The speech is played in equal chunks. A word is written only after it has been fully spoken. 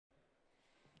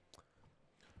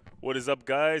What is up,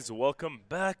 guys? Welcome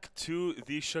back to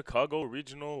the Chicago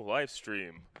Regional live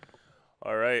stream.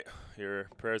 All right, your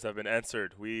prayers have been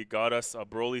answered. We got us a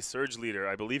Broly Surge leader.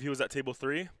 I believe he was at table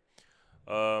 3.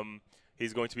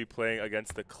 He's going to be playing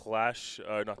against the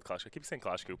not the Clash. I keep saying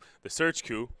Clash Coup, the Surge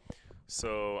Coup.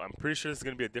 So I'm pretty sure this is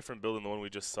going to be a different build than the one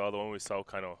we just saw. The one we saw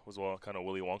kind of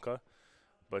Willy Wonka,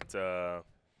 but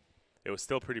it was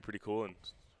still pretty cool and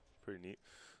pretty neat.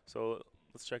 So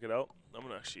let's check it out. I'm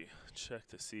gonna actually check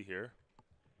to see here.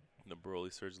 The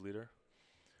Broly Surge leader.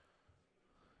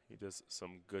 He does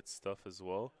some good stuff as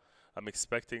well. I'm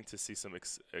expecting to see some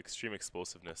extreme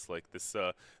explosiveness. Like this,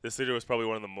 this leader was probably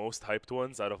one of the most hyped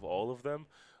ones out of all of them.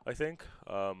 I think.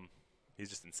 He's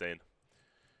just insane.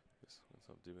 What's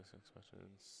up, DBX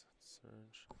expressions?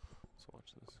 Surge. Let's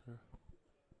watch this here.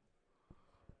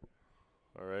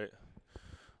 All right.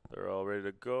 They're all ready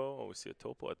to go. Oh, we see a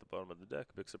Topo at the bottom of the deck.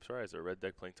 Big surprise. Our red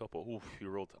deck playing Topo. Ooh, he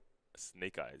rolled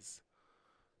Snake Eyes.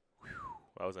 Whew.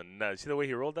 That was a nice. See the way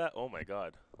he rolled that? Oh my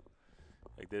god.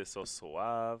 Like, did it so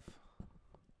suave.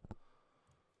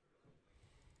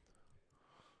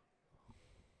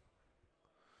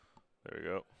 There we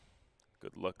go.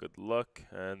 Good luck, good luck.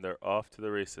 And they're off to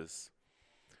the races.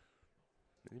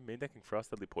 Is he main decking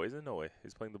Frost Deadly Poison? No way.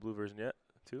 He's playing the blue version yet,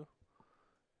 too?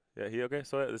 Yeah, okay.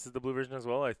 So this is the blue version as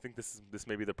well. I think this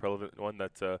may be the prevalent one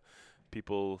that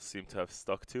people seem to have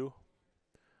stuck to.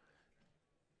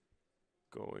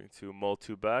 Going to mull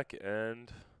 2 back and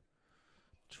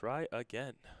try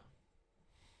again.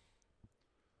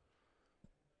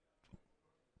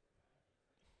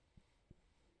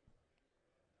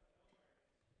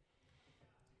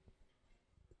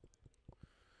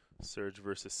 Surge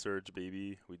versus Surge,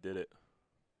 baby. We did it.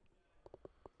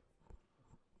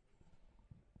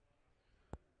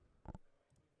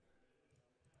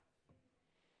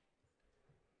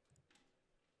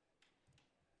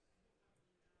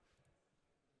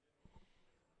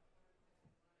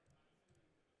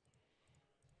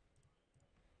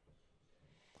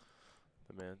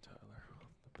 The man, Tyler.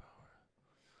 The power.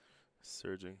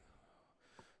 Surging.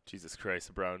 Jesus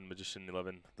Christ, Brown Magician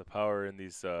 11. The power in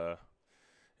these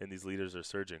leaders are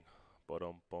surging.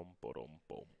 Bottom, boom,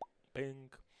 ping.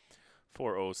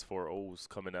 4 O's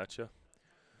coming at you.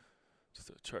 Just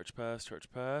a charge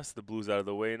pass. The blue's out of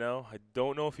the way now. I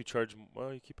don't know if you charge.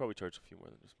 Well, you could probably charge a few more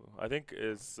than just blue. I think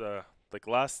is like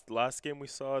last game we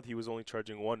saw, he was only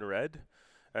charging 1 red,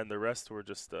 and the rest were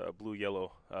just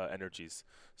blue-yellow energies.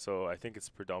 So I think it's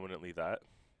predominantly that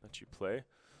you play.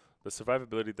 The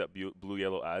survivability that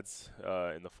blue-yellow adds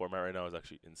in the format right now is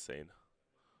actually insane.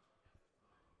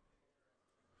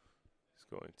 He's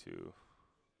going to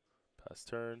pass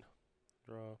turn,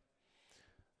 draw.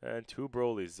 And 2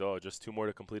 Brolys. Oh, just 2 more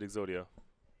to complete Exodia.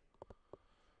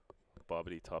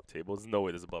 Bobbity top tables. No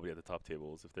way there's a Bobbity at the top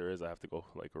tables. If there is, I have to go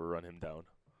like run him down.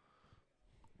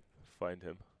 Find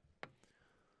him.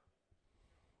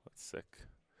 That's sick.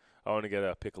 I want to get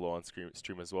a Piccolo on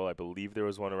stream as well. I believe there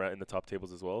was one around in the top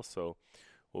tables as well, so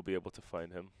we'll be able to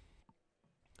find him.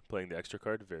 Playing the extra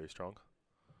card, very strong.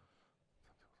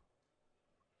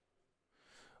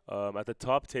 At the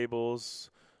top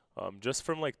tables, just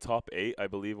from like top 8, I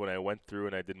believe when I went through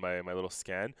and I did my little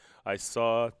scan, I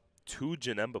saw 2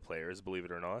 Janemba players, believe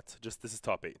it or not. Just this is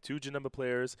top 8. 2 Janemba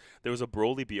players. There was a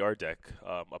Broly BR deck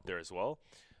up there as well.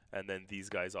 And then these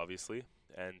guys, obviously.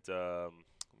 And let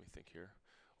me think here.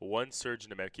 1 Surge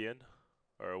Namekian,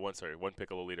 or 1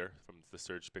 Piccolo leader from the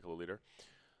Surge Piccolo leader.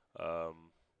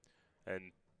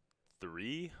 And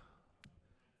 3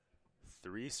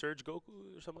 Surge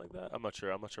Goku or something like that. I'm not sure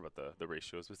about the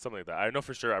ratios, but something like that. I know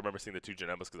for sure I remember seeing the 2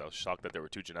 Janembas because I was shocked that there were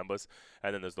 2 Janembas.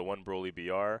 And then there's the 1 Broly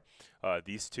BR,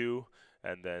 these 2,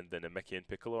 and then the Namekian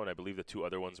Piccolo, and I believe the 2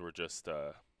 other ones were just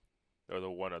or the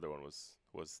 1 other one was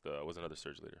another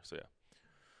Surge leader. So yeah.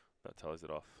 That tells it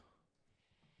off.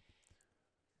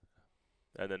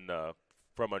 And then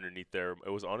from underneath there,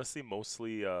 it was honestly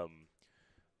mostly there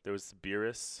was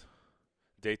Beerus.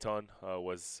 Dayton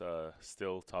was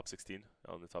still top 16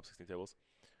 on the top 16 tables.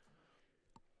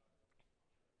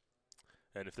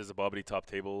 And if there's a Bobbity top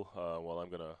table, well, I'm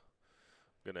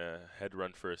gonna head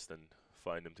run first and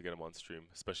find him to get him on stream,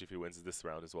 especially if he wins this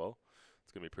round as well.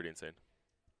 It's gonna be pretty insane.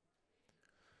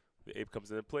 The ape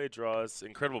comes into play, draws.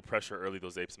 Incredible pressure early,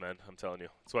 those apes, man. I'm telling you.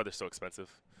 That's why they're so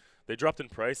expensive. They dropped in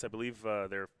price. I believe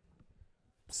they're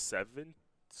 70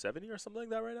 or something like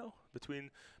that right now. Between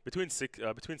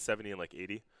 70 and like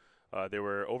 80. They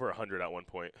were over 100 at one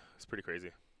point. It's pretty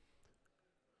crazy.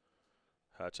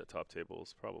 Hatch at top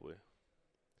tables, probably.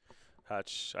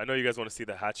 Hatch. I know you guys want to see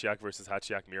the Hatchiyak versus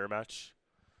Hatchiyak mirror match.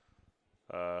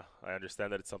 I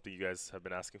understand that it's something you guys have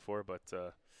been asking for, but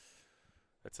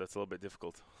That's a little bit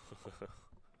difficult.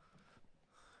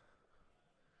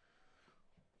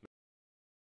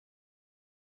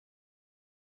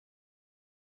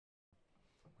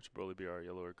 Which Broly BR,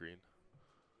 yellow or green?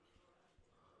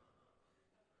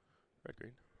 Red,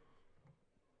 green.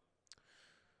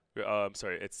 I'm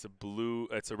sorry, it's a blue.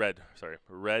 It's a red. Sorry,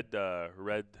 red.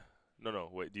 Red. No, no.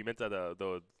 Wait. Do you mean the?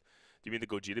 Do you mean the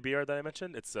Gogeta BR that I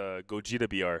mentioned? It's Gogeta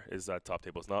BR is top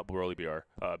table. It's not Broly BR.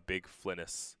 Big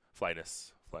Flyness.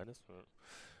 It's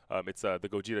the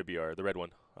Gogeta BR, the red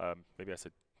one. Maybe I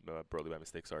said Broly by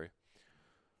mistake. Sorry,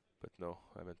 but no,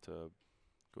 I meant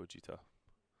Gogeta.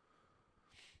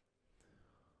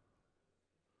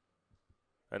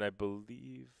 And I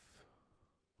believe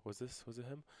was it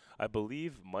him? I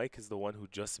believe Mike is the one who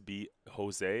just beat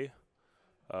Jose.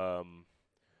 Um,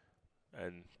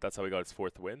 and that's how he got his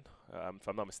fourth win. If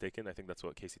I'm not mistaken, I think that's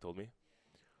what Casey told me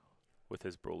with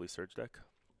his Broly Surge deck.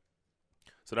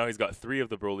 So now he's got 3 of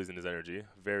the Brolys in his energy.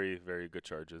 Very, very good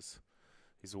charges.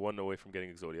 He's 1 away from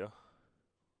getting Exodia.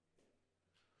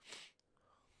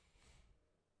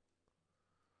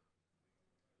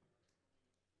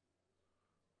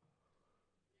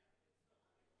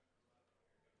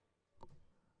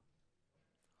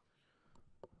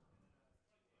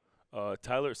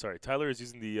 Tyler is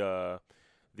using the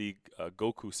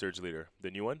Goku Surge Leader, the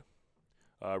new one,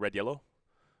 red yellow.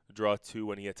 Draw 2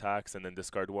 when he attacks, and then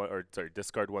discard 1, or sorry,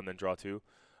 discard 1, then draw 2.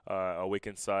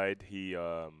 Awaken side, he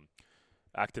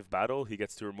active battle. He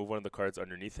gets to remove one of the cards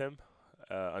underneath him,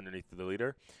 underneath the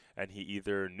leader, and he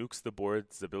either nukes the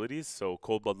board's abilities, so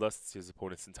Cold Bloodlusts his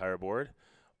opponent's entire board,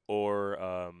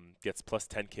 or gets plus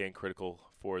 10k in critical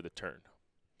for the turn.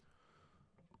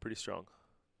 Pretty strong.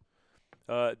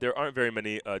 There aren't very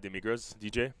many Demigras,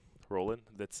 DJ, Roland.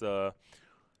 That's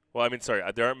well, I mean, sorry,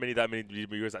 there aren't that many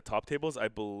Demigras at top tables. I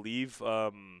believe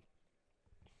let's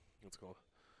go.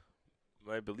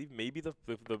 I believe maybe the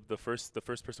first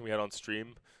person we had on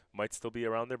stream might still be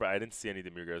around there, but I didn't see any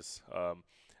Demigras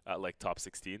at like top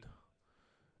 16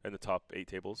 and the top 8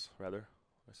 tables rather.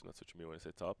 I assume that's what you mean when I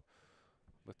say top.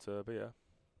 But yeah,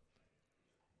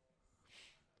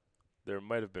 there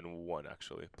might have been one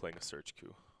actually playing a Surge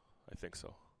Q. I think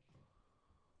so.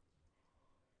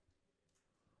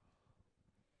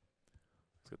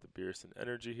 He's got the Beerus and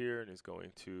energy here, and he's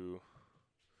going to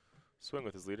swing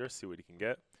with his leader, see what he can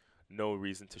get. No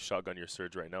reason to shotgun your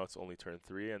Surge right now. It's only turn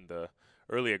 3, and the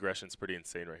early aggression's pretty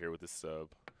insane right here with this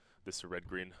this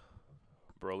red-green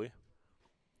Broly.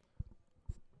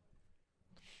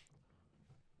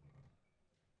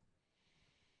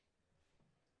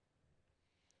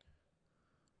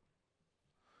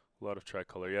 A lot of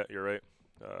tricolor. Yeah, you're right.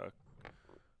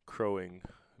 Crowing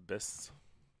Abyss.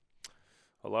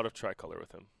 A lot of tricolor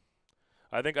with him.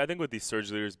 I think with these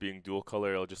Surge leaders being dual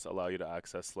color, it'll just allow you to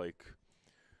access like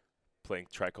playing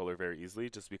tricolor very easily,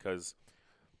 just because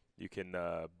you can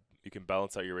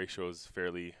balance out your ratios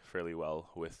fairly well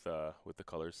with the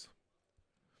colors.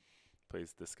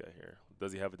 Plays this guy here.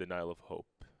 Does he have a denial of hope?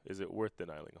 Is it worth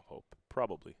denying of hope?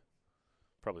 Probably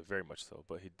very much so.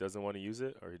 But he doesn't want to use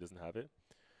it, or he doesn't have it.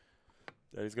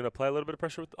 And he's gonna apply a little bit of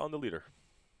pressure on the leader.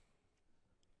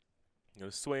 He's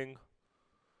gonna swing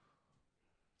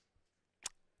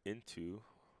into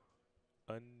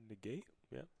a negate.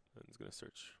 Yeah, and he's gonna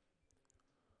search.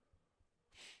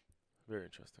 Very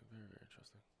interesting. Very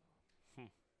interesting. No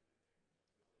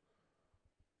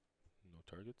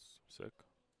targets. Sick.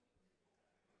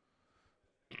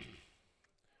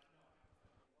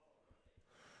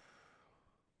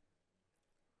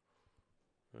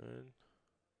 And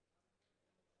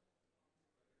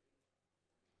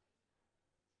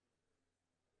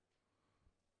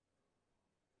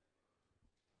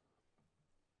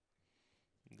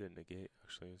didn't negate.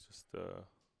 Actually, it's just a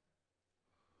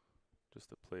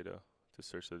play to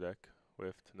search the deck.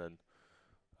 Whiffed, and then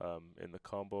in the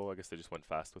combo, I guess they just went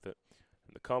fast with it.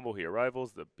 In the combo, he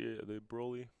arrivals the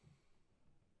Broly.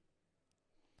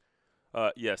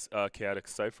 Yes, Chaotic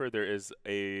Cipher. There is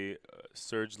a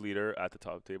Surge leader at the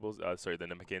top tables. Sorry, the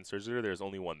Namekian Surge leader. There's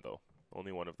only one though.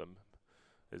 Only one of them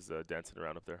is dancing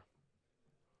around up there.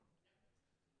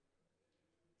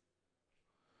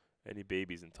 Any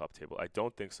babies in top table? I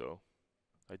don't think so.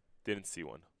 I didn't see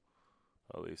one.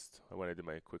 At least when I did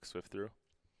my quick swift through.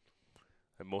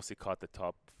 I mostly caught the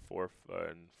top 4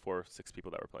 and 6 people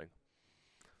that were playing.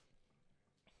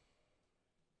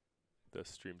 The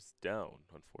stream's down,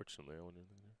 unfortunately. I wonder.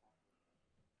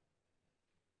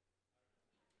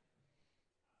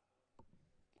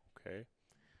 Okay.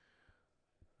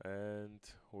 And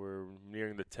we're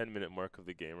nearing the 10-minute mark of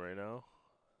the game right now.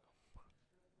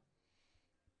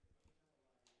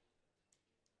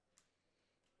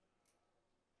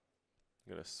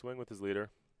 gonna swing with his leader.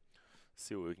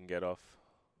 See what we can get off.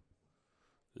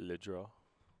 Le draw.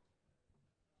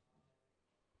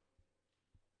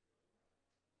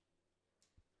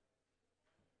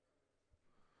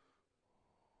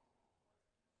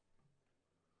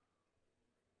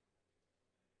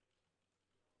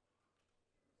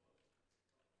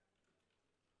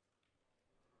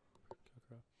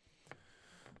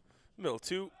 Mill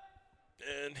 2.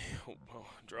 And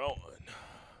draw 1.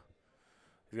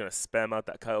 He's going to spam out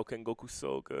that Kaioken Goku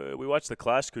so good. We watched the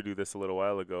Clash crew do this a little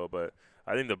while ago, but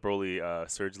I think the Broly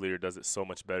Surge Leader does it so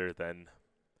much better than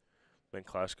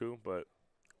Clash crew. But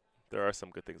there are some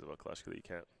good things about Clash crew that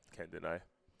you can't deny.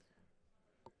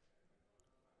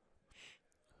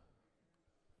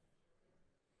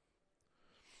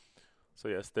 So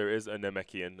yes, there is a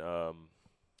Namekian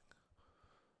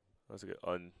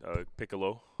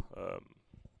Piccolo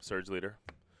Surge Leader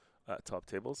at top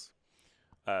tables,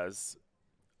 as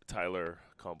Tyler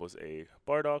combos a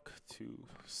Bardock to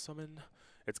summon.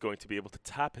 It's going to be able to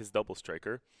tap his double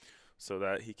striker so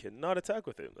that he cannot attack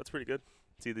with it. That's pretty good.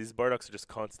 See, these Bardocks are just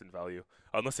constant value.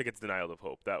 Unless it gets Denial of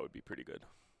Hope, that would be pretty good.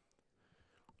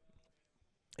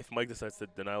 If Mike decides to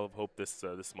Denial of Hope this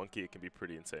monkey, it can be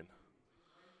pretty insane.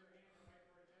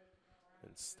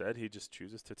 Instead, he just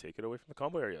chooses to take it away from the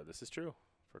combo area. This is true.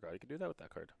 Forgot you could do that with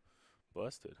that card.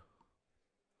 Busted.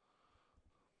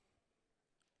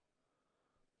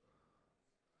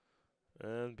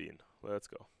 And Bean. Let's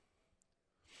go.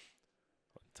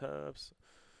 Taps.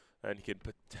 And he could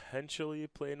potentially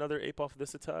play another ape off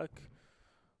this attack.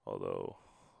 Although,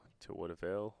 to what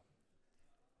avail?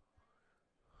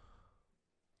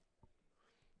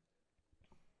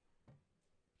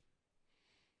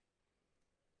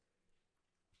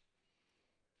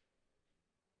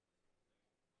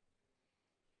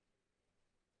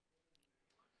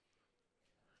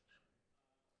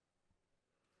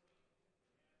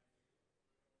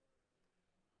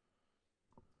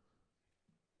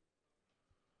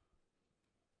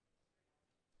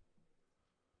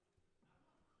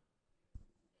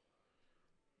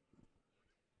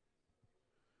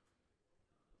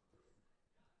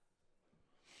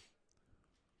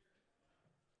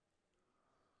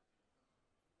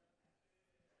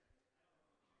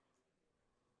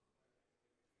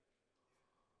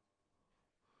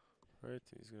 Right,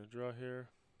 he's going to draw here.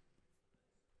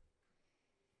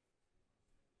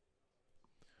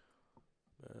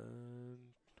 And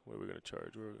what are we going to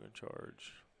charge? What are we going to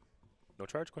charge? No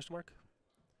charge, question mark?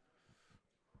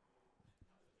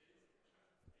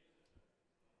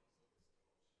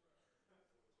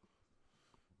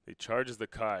 He charges the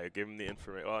Kai, give him the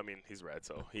information. Well, I mean, he's red,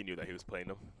 so he knew that he was playing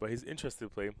him. But he's interested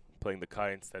in playing the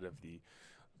Kai instead of the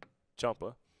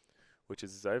Champa, which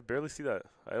is, I barely see that.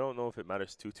 I don't know if it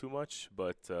matters too much,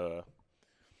 but the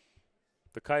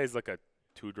Kai is like a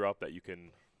 2-drop that you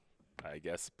can, I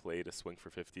guess, play to swing for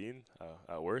 15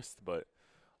 at worst. But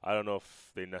I don't know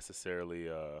if they necessarily,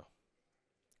 I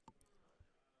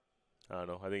don't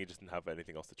know. I think he just didn't have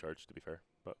anything else to charge, to be fair.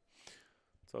 But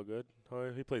it's all good.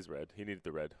 Oh, he plays red. He needed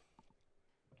the red.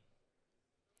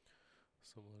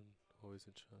 Someone always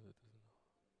in chat that doesn't know.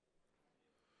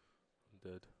 I'm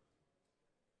dead.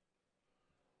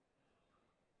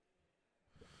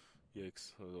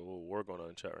 Yikes. There's a little war going on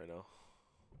in chat right now.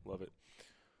 Love it.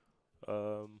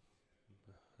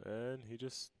 And he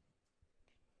just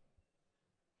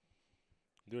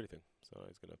didn't do anything. So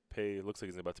he's going to pay. Looks like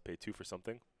he's about to pay 2 for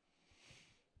something.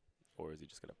 Or is he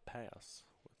just going to pass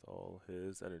with all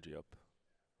his energy up?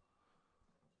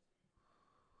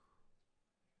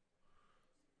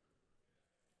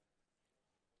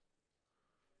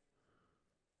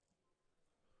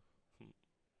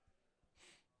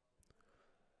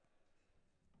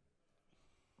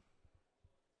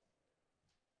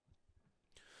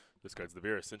 Discards the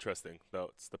Beerus. Interesting.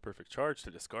 That's the perfect charge to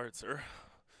discard, sir.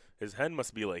 His hand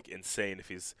must be, like, insane if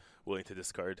he's willing to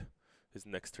discard his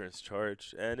next turn's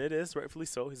charge. And it is, rightfully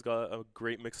so. He's got a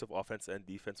great mix of offense and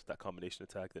defense with that combination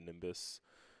attack, the Nimbus.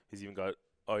 He's even got...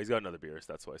 Oh, he's got another Beerus,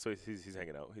 that's why. So he's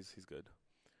hanging out. He's good.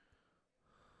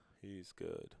 He's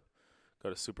good.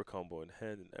 Got a super combo in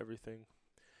hand and everything.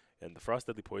 And the Frost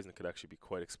Deadly Poison could actually be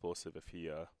quite explosive if he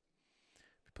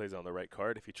plays on the right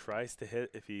card. If he tries to hit,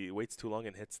 if he waits too long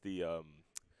and hits the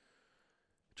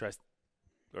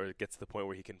or it gets to the point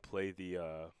where he can play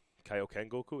the Kaioken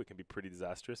Goku, it can be pretty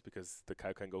disastrous because the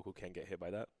Kaioken Goku can get hit by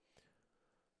that.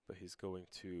 But he's going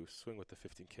to swing with the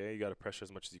 15k. You got to pressure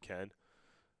as much as you can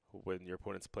when your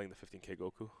opponent's playing the 15k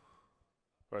Goku,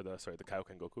 or the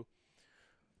Kaioken Goku.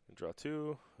 And draw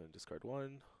 2 and discard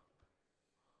 1.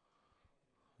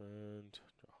 And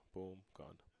draw. Boom,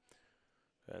 gone.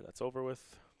 And that's over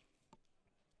with.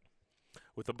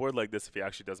 With a board like this, if he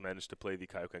actually does manage to play the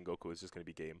Kaioken Goku, it's just going to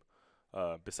be game.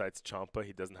 Besides Champa,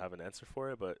 he doesn't have an answer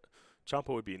for it, but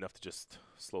Champa would be enough to just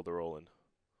slow the roll in.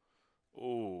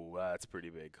 Oh, that's pretty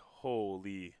big.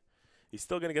 Holy. He's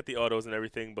still going to get the autos and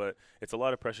everything, but it's a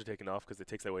lot of pressure taken off because it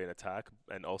takes away an attack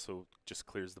and also just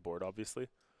clears the board, obviously.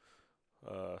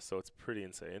 So it's pretty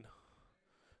insane.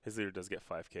 His leader does get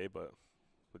 5k, but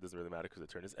it doesn't really matter because the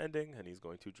turn is ending, and he's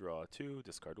going to draw 2,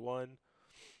 discard 1.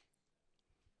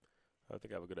 I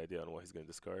think I have a good idea on what he's going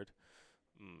to discard.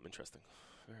 Interesting.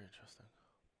 Very interesting.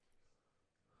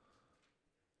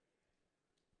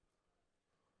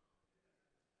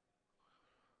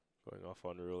 Going off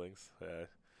on rulings.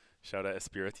 Shout out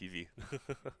Espira TV.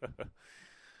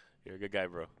 You're a good guy,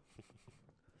 bro.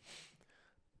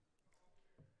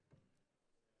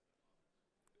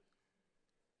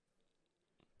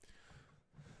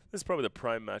 This is probably the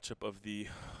prime matchup of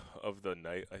the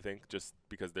night, I think, just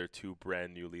because they're two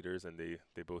brand new leaders and they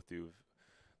both do.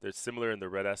 They're similar in the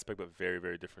red aspect, but very,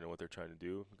 very different in what they're trying to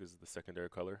do because of the secondary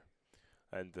color.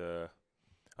 And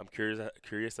I'm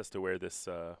curious as to where this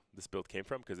build came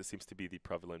from because it seems to be the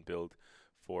prevalent build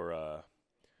for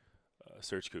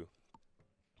Surge Coup.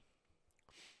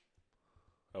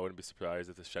 I wouldn't be surprised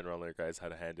if the Shenron guys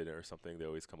had a hand in it or something. They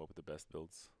always come up with the best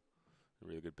builds,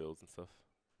 really good builds and stuff.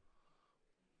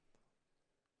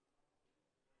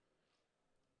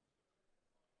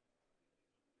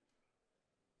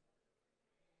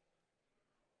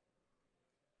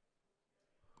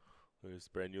 There's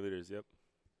brand new leaders, yep.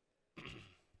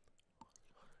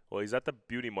 Well, he's at the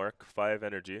beauty mark, 5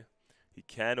 energy. He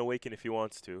can awaken if he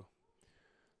wants to.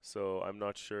 So I'm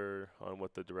not sure on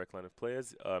what the direct line of play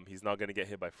is. He's not going to get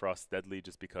hit by Frost Deadly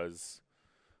just because,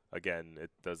 again, it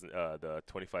doesn't. The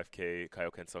 25k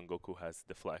Kaioken Son Goku has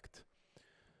deflect,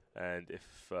 and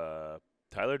if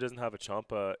Tyler doesn't have a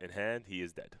Champa in hand, he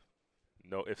is dead.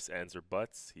 No ifs, ands, or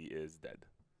buts. He is dead.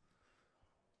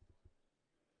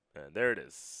 And there it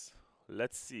is.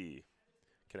 Let's see.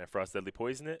 Can I Frost Deadly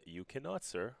poison it? You cannot,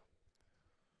 sir.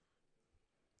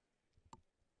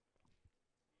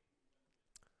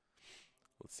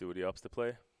 Let's see what he opts to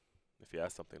play. If he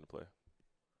has something to play.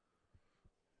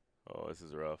 Oh, this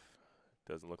is rough.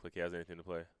 Doesn't look like he has anything to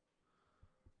play.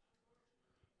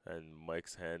 And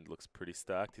Mike's hand looks pretty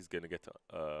stacked. He's going to get to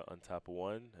untap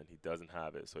 1, and he doesn't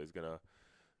have it. So he's going to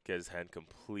get his hand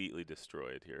completely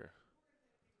destroyed here.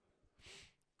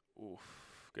 Oof.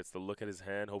 Gets to look at his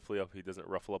hand. Hopefully he doesn't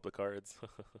ruffle up the cards.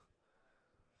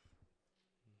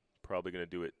 Probably going to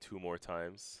do it 2 more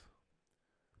times.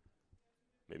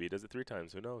 Maybe he does it 3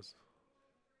 times. Who knows?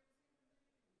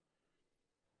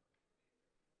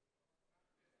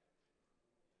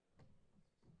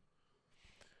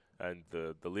 And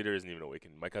the leader isn't even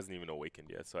awakened. Mike hasn't even awakened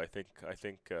yet. So I think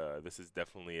this is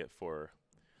definitely it for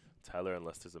Tyler,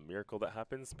 unless there's a miracle that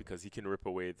happens, because he can rip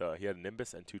away he had a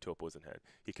Nimbus and 2 Topos in hand.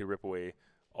 He can rip away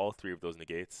all 3 of those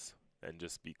negates and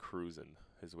just be cruising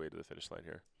his way to the finish line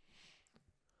here.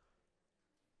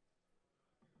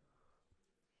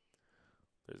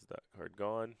 There's that card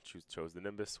gone. Chose the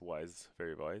Nimbus. Wise,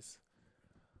 very wise.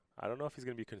 I don't know if he's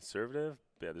going to be conservative.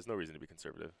 Yeah, there's no reason to be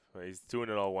conservative. He's doing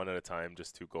it all one at a time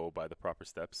just to go by the proper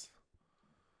steps.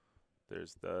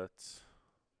 There's that.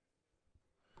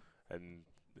 And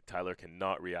Tyler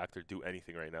cannot react or do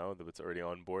anything right now. It's already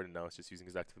on board, and now it's just using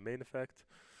his active main effect.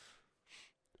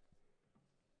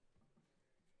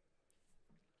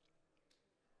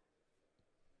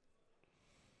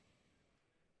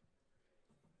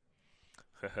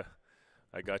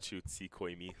 I got you,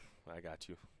 Tsikoimi. I got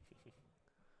you.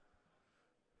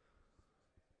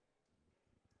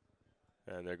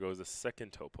 And there goes a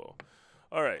second Topo.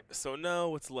 Alright, so now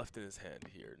what's left in his hand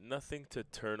here? Nothing to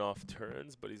turn off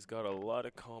turns, but he's got a lot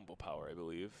of combo power, I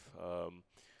believe.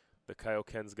 The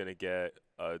Kaioken's going to get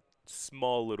a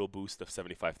small little boost of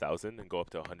 75,000 and go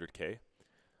up to 100k.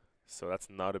 So that's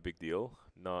not a big deal.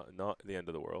 Not the end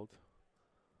of the world.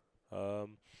 He's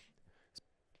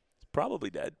probably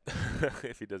dead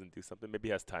if he doesn't do something. Maybe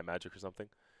he has time magic or something.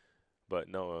 But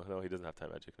no, he doesn't have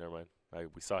time magic. Never mind.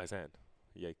 We saw his hand.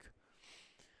 Yike.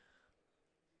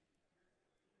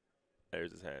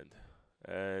 There's his hand.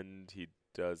 And he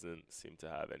doesn't seem to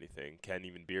have anything. Can't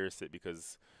even Beerus it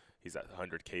because he's at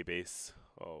 100k base.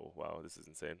 Oh, wow, this is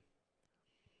insane.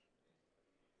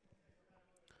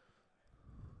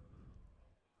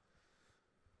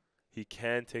 He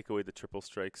can take away the triple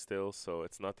strike still, so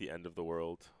it's not the end of the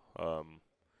world.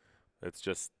 It's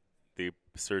just the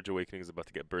Surge Awakening is about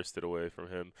to get bursted away from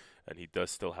him, and he does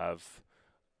still have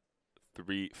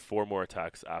 4 more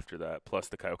attacks after that, plus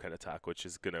the Kaioken attack, which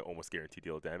is going to almost guarantee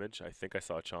deal damage. I think I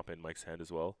saw a Chomp in Mike's hand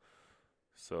as well.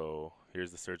 So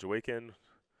here's the Surge Awaken.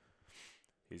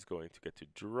 He's going to get to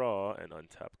draw and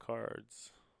untap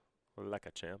cards. Like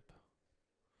a champ.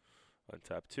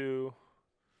 Untap 2.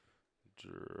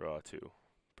 Draw 2.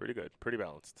 Pretty good. Pretty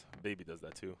balanced. Baby does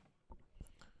that too.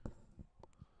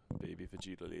 Baby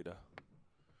Vegeta leader.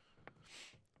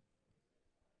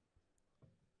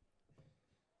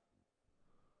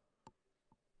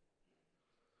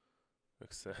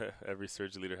 Every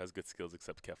Surge leader has good skills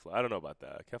except Kefla. I don't know about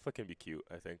that. Kefla can be cute,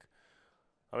 I think.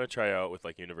 I'm going to try out with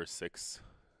like Universe 6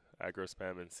 aggro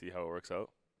spam and see how it works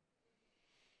out.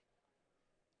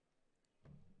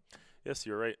 Yes,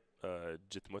 you're right.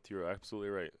 Jitmut, you're absolutely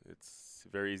right. It's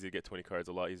very easy to get 20 cards,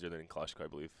 a lot easier than in Clashco, I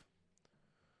believe.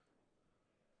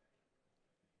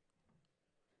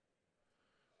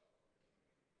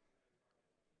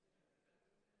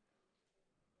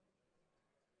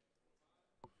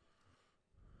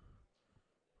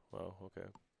 Wow, okay.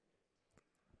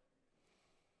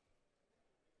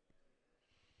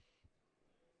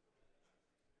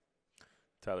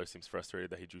 Tyler seems frustrated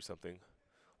that he drew something.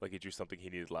 Like he drew something he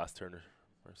needed last turn or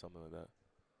something like that.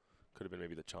 Could have been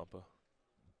maybe the Champa.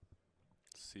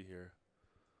 Let's see here.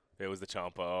 It was the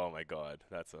Champa. Oh my god.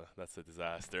 That's a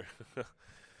disaster.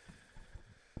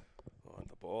 On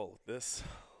the ball with this.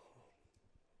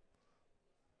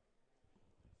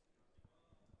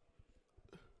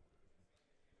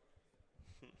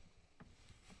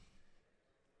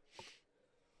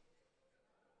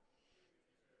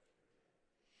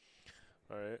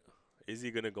 Alright. Is he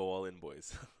gonna go all in,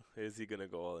 boys? Is he gonna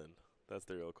go all in? That's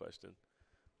the real question.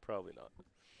 Probably not.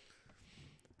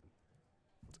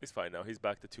 He's fine now. He's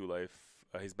back to 2 life.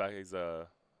 He's back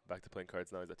back to playing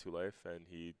cards now. He's at 2 life and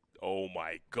he oh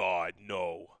my god,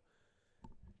 no.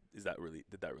 Did that really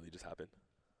just happen?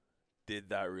 Did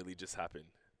that really just happen?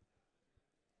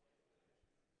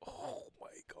 Oh my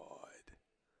god.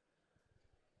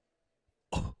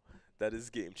 Oh, that is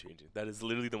game changing. That is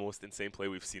literally the most insane play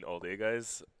we've seen all day,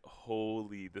 guys.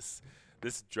 Holy, this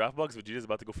draft box Vegeta is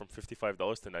about to go from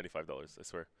 $55 to $95. I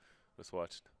swear. Just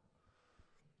watched.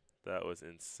 That was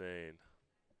insane.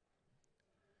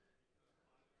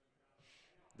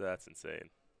 That's insane.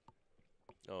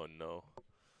 Oh no.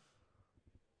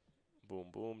 Boom,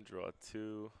 boom, draw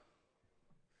 2.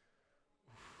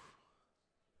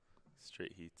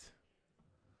 Straight heat.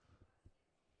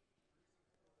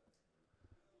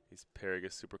 He's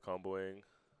Paragus super comboing.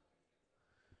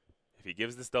 If he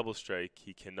gives this double strike,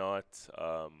 he cannot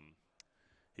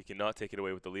take it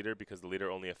away with the leader because the leader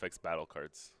only affects battle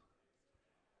cards.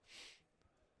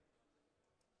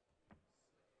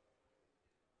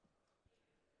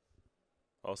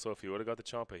 Also, if he would have got the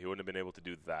Champa, he wouldn't have been able to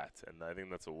do that, and I think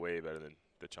that's a way better than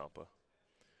the Champa.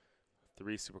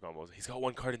 3 super combos. He's got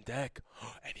 1 card in deck,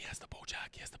 and he has the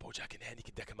Bojack. He has the Bojack in hand. He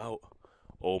can deck him out.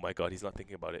 Oh my god, he's not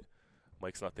thinking about it.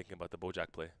 Mike's not thinking about the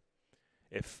Bojack play.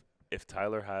 If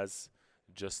Tyler has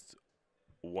just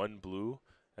 1 blue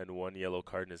and 1 yellow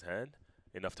card in his hand,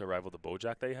 enough to rival the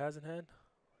Bojack that he has in hand.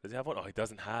 Does he have one? Oh, he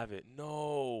doesn't have it.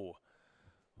 No.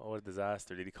 Oh, what a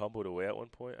disaster. Did he combo it away at one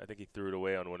point? I think he threw it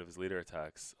away on one of his leader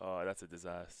attacks. Oh, that's a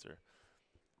disaster.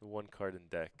 1 card in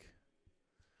deck.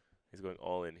 He's going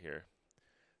all in here.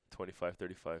 25,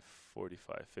 35,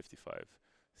 45, 55,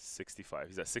 65.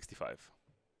 He's at 65.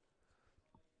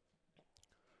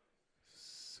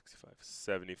 65,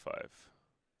 75.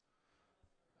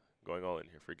 Going all in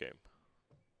here for game.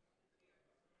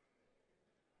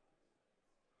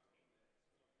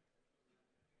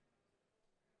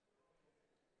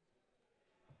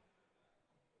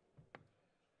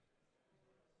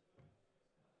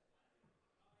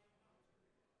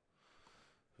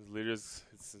 His leaders,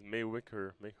 it's may wick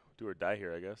or may do or die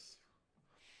here, I guess.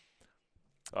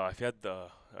 If he had the,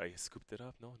 he scooped it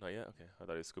up. No, not yet. Okay, I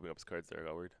thought he was scooping up his cards there. I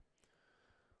got worried.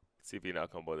 Let's see if he can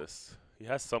out combo this. He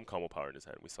has some combo power in his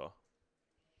hand. We saw.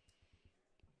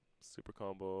 Super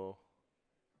combo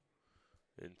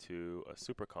into a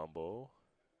super combo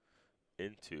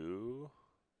into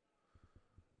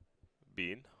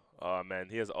Bean. Oh man,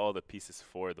 he has all the pieces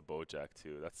for the Bojack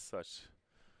too. That's such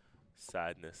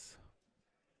sadness.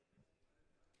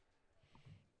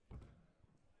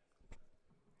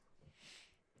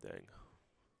 Dang.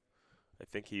 I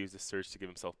think he used a surge to give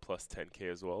himself plus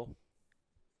 10k as well.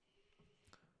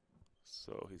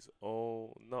 So he's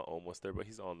not almost there, but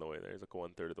he's on the way there. He's like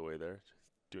 1/3 of the way there. Just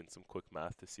doing some quick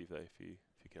math to see if he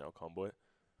can out combo it.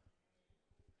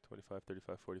 25,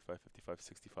 35, 45, 55,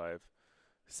 65,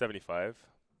 75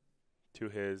 to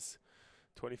his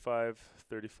 25,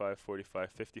 35,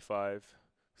 45, 55,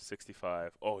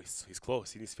 65. Oh, he's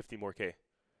close. He needs 50 more K.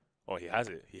 Oh, he has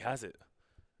it. He has it.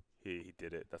 He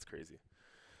did it. That's crazy.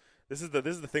 This is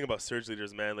the thing about surge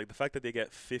leaders, man. Like the fact that they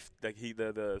get 50, like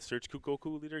the surge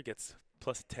Goku leader gets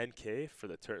plus 10k for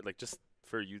the turn, like just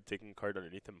for you taking a card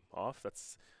underneath him off.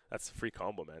 That's a free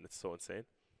combo, man. It's so insane.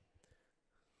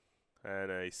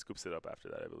 And he scoops it up after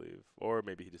that, I believe, or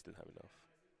maybe he just didn't have enough.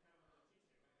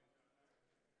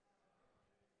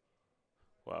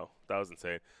 Wow, that was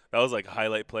insane. That was like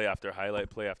highlight play after highlight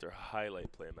play after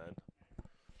highlight play, man.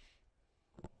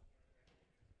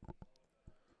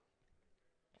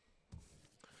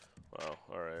 Wow.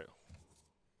 All right.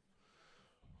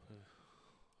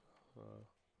 Uh,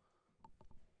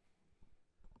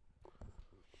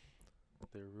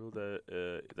 they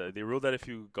ruled that if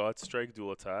you got strike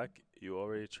dual attack, you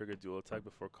already triggered dual attack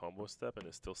before combo step, and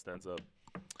it still stands up.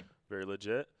 Very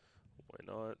legit. Why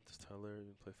not? Tyler,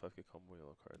 you can play 5k combo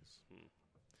yellow cards. If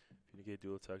you negate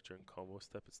dual attack during combo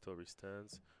step, it still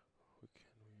restands.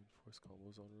 Can we enforce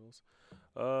combos on rules?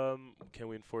 Can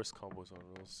we enforce combos on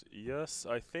rules? Yes,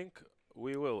 I think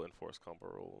we will enforce combo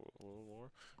rule a little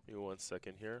more. Give me 1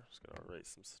 second here. Just gonna write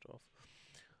some stuff.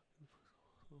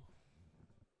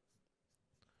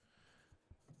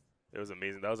 It was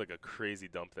amazing. That was like a crazy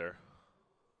dump there,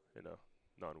 in a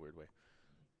non-weird way.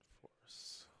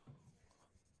 Force.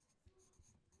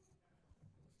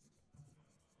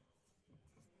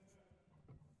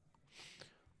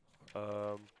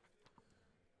 Um,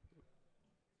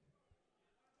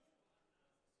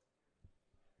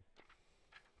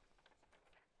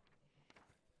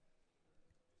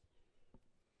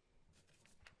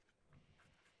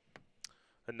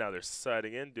 and now they're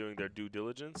siding in, doing their due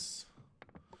diligence.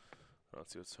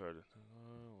 Let's see what's hard.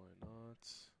 Why not?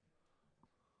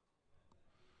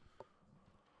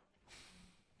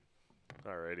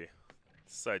 Alrighty.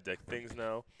 Side deck things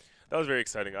now. That was very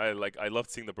exciting. I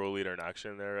loved seeing the Bro Leader in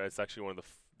action there. It's actually one of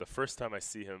the first time I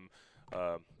see him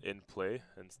in play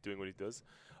and doing what he does.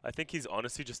 I think he's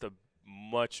honestly just a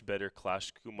much better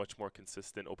Clash Coup, much more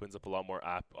consistent. Opens up a lot more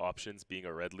app options. Being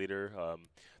a red leader,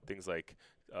 things like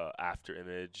after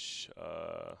image.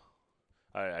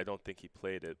 I don't think he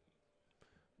played it,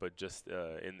 but just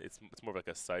it's more of like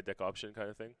a side deck option kind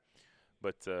of thing.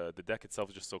 But the deck itself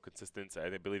is just so consistent.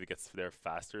 I believe it gets there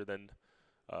faster than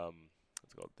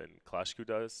what's it called, than Clash Coup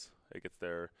does. It gets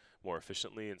there more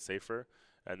efficiently and safer,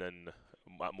 and then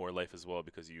more life as well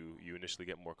because you initially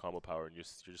get more combo power and you're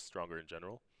just stronger in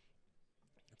general.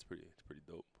 It's pretty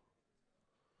dope.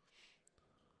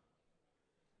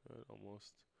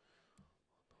 Almost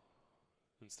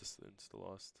insta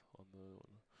lost on the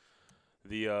one.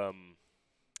 The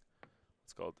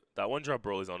what's it called, that one drop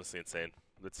roll is honestly insane.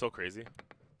 It's so crazy.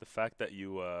 The fact that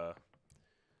you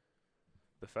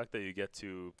get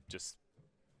to just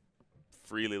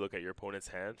freely look at your opponent's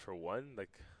hand for one,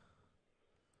 like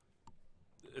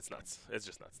it's nuts. It's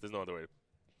just nuts. There's no other way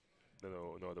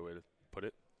to put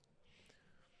it.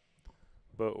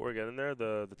 But we're getting there.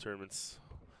 The tournaments,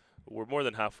 we're more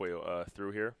than halfway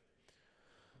through here.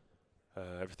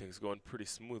 Everything's going pretty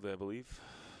smoothly, I believe.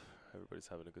 Everybody's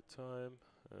having a good time,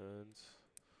 and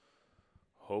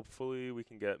hopefully we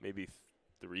can get maybe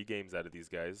 3 games out of these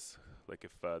guys. Like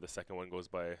if the second one goes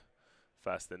by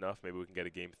fast enough, maybe we can get a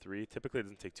game 3. Typically, it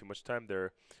doesn't take too much time.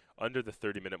 They're under the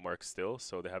 30-minute mark still,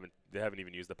 so they haven't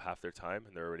even used up half their time,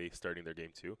 and they're already starting their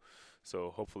game 2.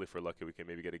 So hopefully, if we're lucky, we can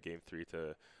maybe get a game 3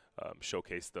 to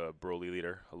showcase the Broly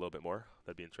leader a little bit more.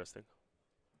 That'd be interesting.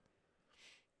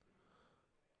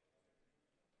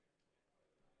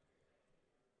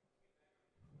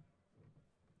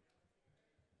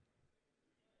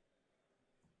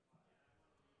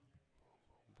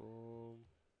 Boom.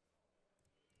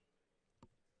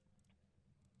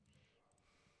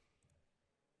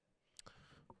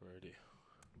 Alrighty.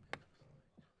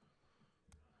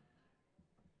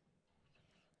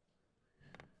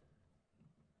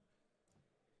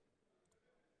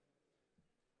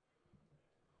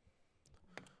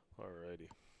 Alrighty.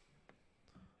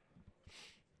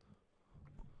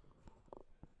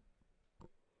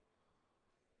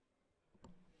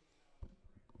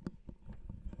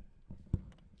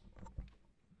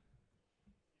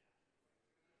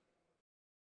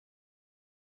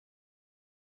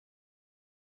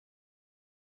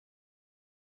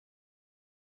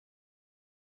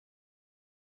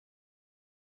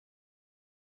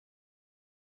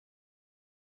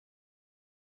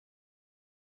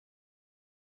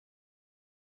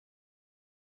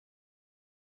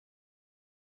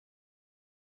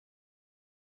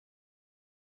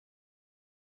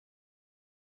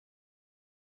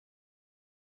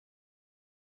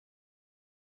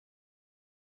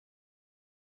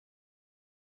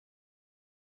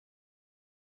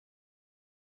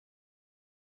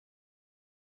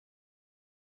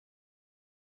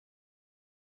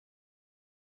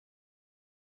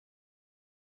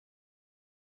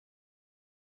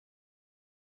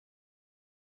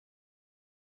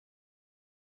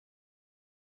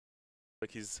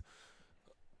 like he's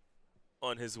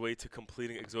on his way to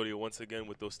completing Exodia once again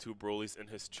with those two Brolys in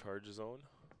his charge zone.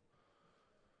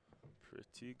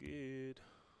 Pretty good.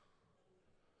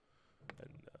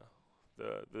 And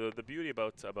the beauty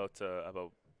about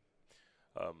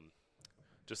um,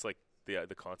 just like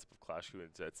the concept of Clash Queue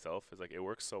itself is like it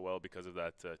works so well because of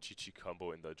that Chi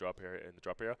combo in the drop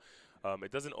area.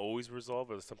 It doesn't always resolve,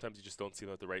 or sometimes you just don't see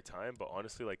them at the right time. But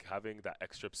honestly, like having that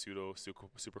extra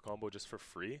super combo just for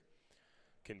free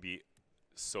can be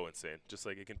so insane. Just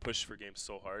like it can push for games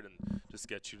so hard and just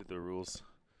get you to the rules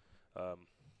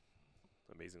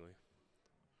amazingly.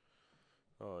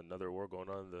 Oh, another war going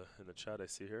on in the chat I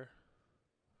see here.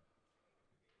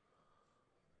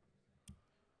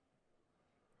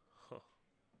 Huh.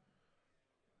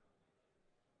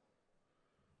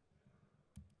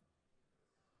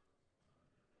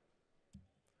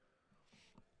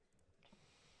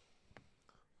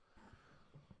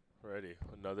 Alrighty,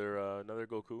 another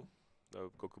Goku,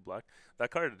 Goku Black. That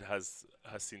card has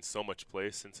seen so much play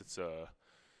since its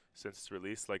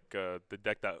release. Like the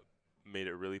deck that made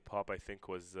it really pop, I think,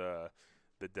 was the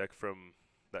deck from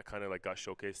that kind of like got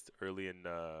showcased earlier in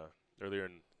the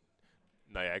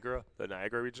Niagara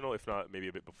regional, if not maybe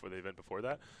a bit before the event before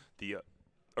that. The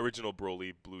original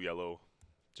Broly blue yellow,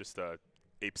 just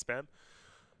ape spam.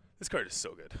 This card is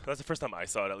so good. That's the first time I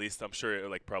saw it. At least I'm sure it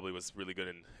like probably was really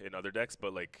good in other decks,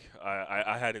 but like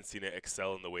I hadn't seen it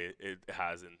excel in the way it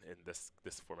has in this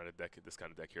formatted deck, this kind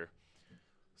of deck here.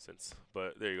 Since,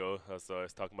 but there you go. I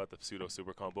was talking about the pseudo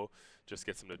super combo. Just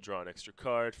gets him to draw an extra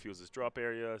card, fuels his drop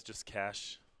area. It's just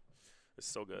cash. It's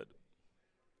so good.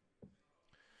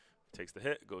 Takes the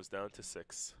hit, goes down to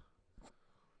 6.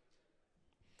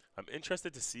 I'm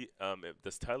interested to see if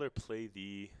does Tyler play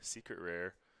the secret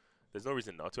rare. There's no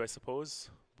reason not to, I suppose,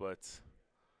 but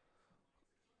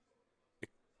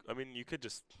I mean, you could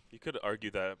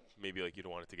argue that maybe like you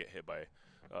don't want it to get hit by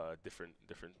different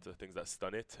things that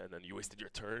stun it, and then you wasted your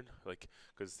turn, like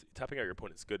because tapping out your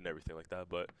opponent's good and everything like that,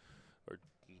 but or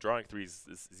drawing 3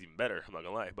 is even better. I'm not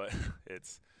gonna lie, but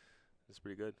it's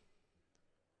pretty good.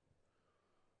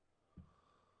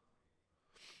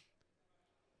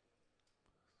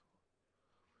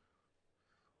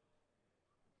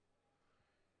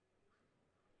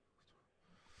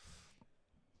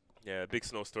 Yeah, big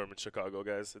snowstorm in Chicago,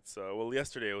 guys. It's well,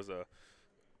 yesterday it was a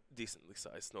decently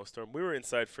sized snowstorm. We were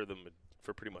inside for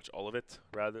for pretty much all of it.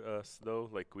 Rather, though,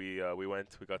 like we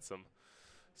went, we got some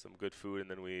good food,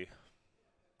 and then we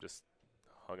just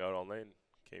hung out all night and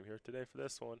came here today for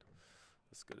this one.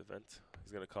 This good event.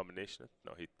 He's gonna combination it.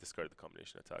 No, he discarded the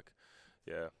combination attack.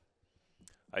 Yeah.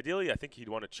 Ideally, I think he'd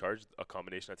want to charge a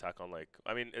combination attack on like.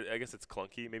 I mean, I guess it's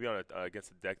clunky. Maybe on against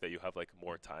a deck that you have like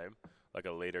more time, like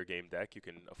a later game deck, you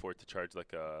can afford to charge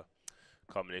like a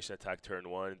combination attack turn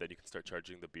 1. Then you can start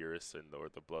charging the Beerus and or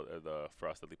the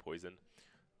Frost Deadly Poison.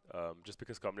 Just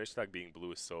because combination attack being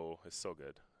blue is so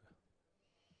good.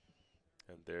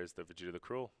 And there's the Vegeta the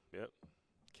Cruel. Yep,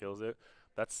 kills it.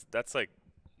 That's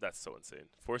so insane.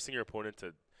 Forcing your opponent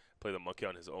to play the monkey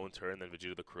on his own turn, then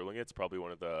Vegeta the Crueling it's probably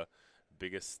one of the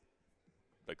biggest,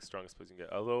 like strongest plays you can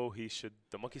get. Although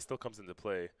the monkey still comes into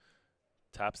play.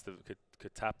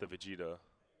 Could tap the Vegeta,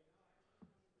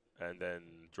 and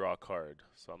then draw a card.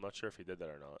 So I'm not sure if he did that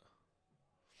or not.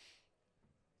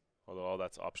 Although all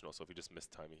that's optional. So if he just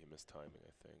missed timing, he missed timing,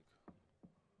 I think.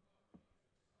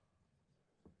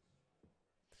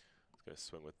 Gonna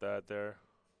swing with that there.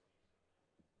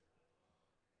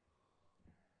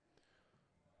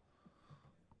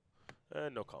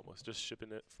 And no combos, just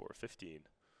shipping it for 15.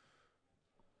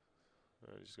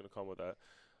 Just gonna combo that.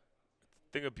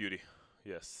 Thing of Beauty.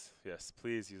 Yes, yes,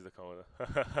 please use the combo.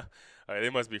 Alright, they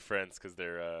must be friends because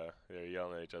they're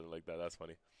yelling at each other like that. That's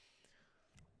funny.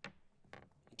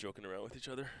 Joking around with each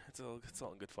other. It's all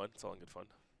in good fun. It's all in good fun.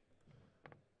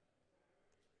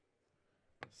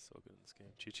 So good in this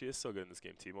game. Chi-Chi is so good in this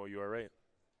game, Timo. You are right.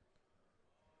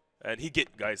 And he got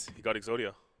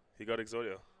Exodia. He got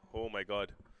Exodia. Oh my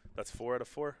god. That's 4 out of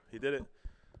 4. He did it.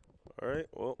 Alright,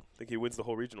 well, I think he wins the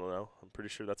whole regional now. I'm pretty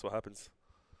sure that's what happens.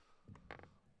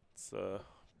 It's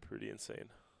pretty insane.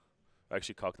 I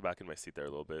actually cocked back in my seat there a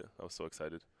little bit. I was so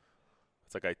excited.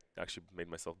 It's like I actually made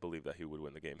myself believe that he would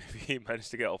win the game if he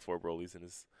managed to get all 4 Brolys in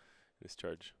his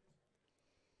charge.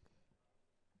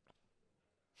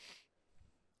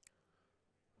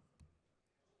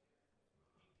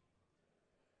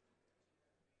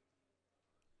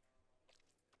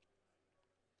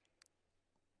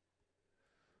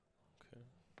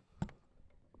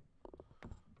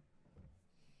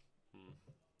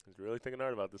 He's really thinking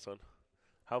hard about this one.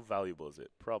 How valuable is it?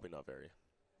 Probably not very.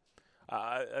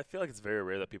 I feel like it's very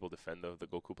rare that people defend the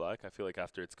Goku Black. I feel like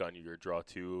after it's gone, you draw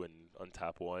two and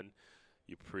untap one,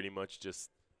 you pretty much just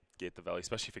get the value,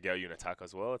 especially if you get you an attack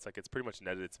as well. It's like it's pretty much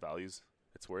netted its values,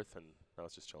 its worth, and now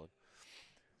it's just chilling.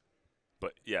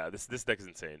 But yeah, this deck is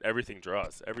insane. Everything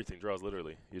draws. Everything draws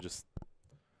literally. You just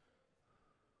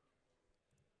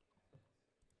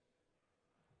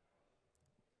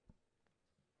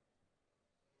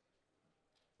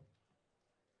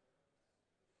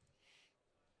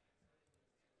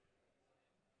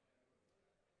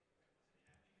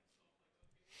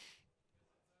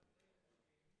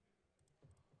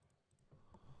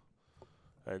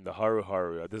and the Haru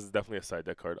Haru. This is definitely a side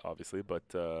deck card, obviously, but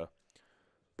a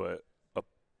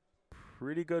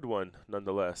pretty good one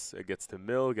nonetheless. It gets to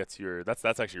mill, gets your. That's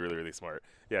actually really smart.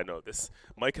 Yeah, no, this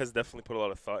Mike has definitely put a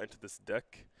lot of thought into this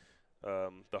deck.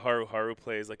 The Haru Haru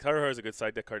plays like Haru Haru is a good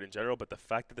side deck card in general, but the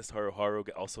fact that this Haru Haru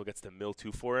also gets to mill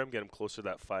two for him, get him closer to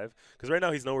that 5. Because right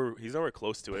now he's nowhere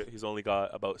close to it. He's only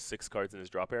got about 6 cards in his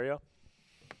drop area,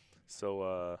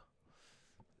 so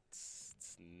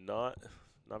it's not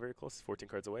very close. 14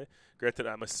 cards away. Granted,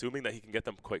 I'm assuming that he can get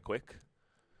them quite quick,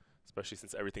 especially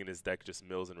since everything in his deck just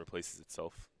mills and replaces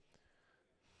itself.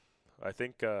 I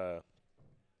think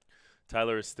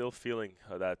Tyler is still feeling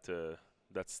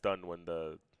that stun when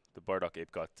the Bardock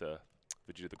ape got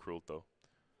Vegeta the Cruel though.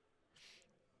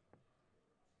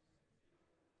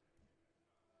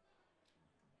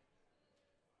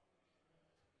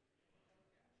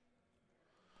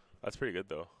 That's pretty good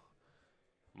though.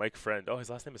 Mike Friend. Oh, his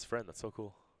last name is Friend. That's so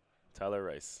cool. Tyler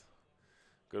Rice.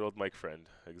 Good old Mike Friend.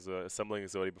 Assembling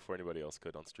Exodi before anybody else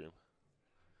could on stream.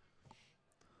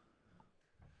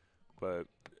 But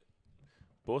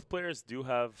both players do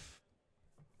have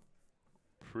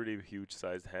pretty huge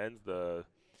sized hands. The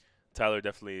Tyler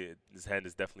definitely, his hand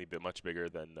is definitely a bit much bigger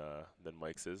than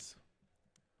Mike's is.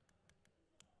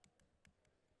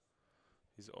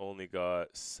 He's only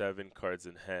got 7 cards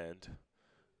in hand.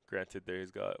 Granted, there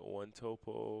he's got 1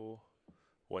 Topo,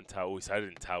 1 Tau. Oh, he's had it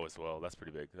in Tau as well. That's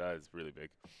pretty big. That is really big.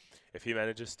 If he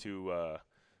manages to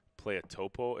play a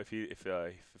Topo, if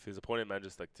his opponent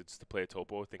manages just to play a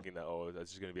Topo, thinking that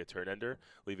that's just going to be a turn ender,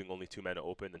 leaving only 2 mana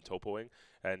open and Topoing,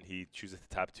 and he chooses to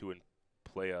tap 2 and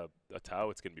play a Tau,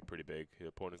 it's going to be pretty big. The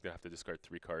opponent's going to have to discard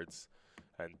 3 cards,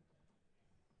 and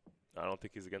I don't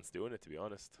think he's against doing it, to be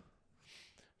honest.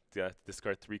 Yeah,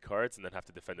 discard 3 cards and then have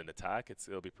to defend an attack.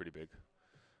 It'll be pretty big.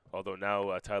 Although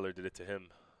now Tyler did it to him.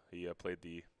 He played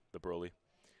the Broly.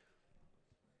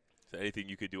 So anything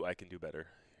you could do, I can do better.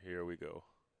 Here we go.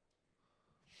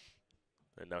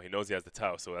 And now he knows he has the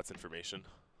Tau, so that's information.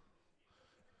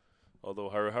 Although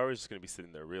Haru Haru is just going to be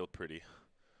sitting there real pretty.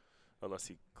 Unless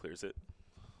he clears it.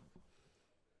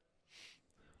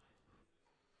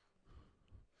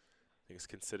 I think he's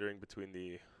considering between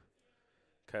the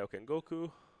Kaioken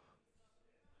Goku.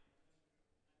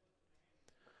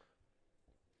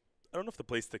 I don't know if the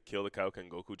place to kill the Kaioken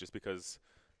Goku just because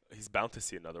he's bound to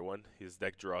see another one. His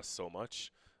deck draws so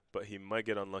much, but he might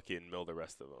get unlucky and mill the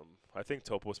rest of them. I think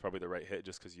Topo is probably the right hit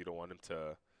just because you don't want him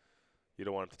to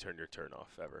turn your turn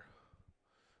off ever.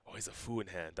 Oh, he's a Fu in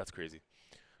hand. That's crazy.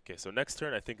 Okay, so next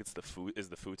turn I think it's the Fu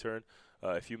turn.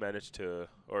 If you manage to,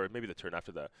 or maybe the turn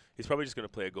after that, he's probably just gonna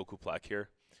play a Goku Plaque here,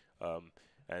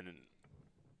 and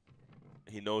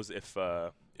he knows if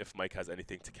Mike has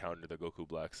anything to counter the Goku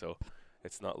Black, so.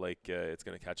 It's not like it's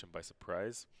going to catch him by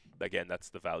surprise. Again, that's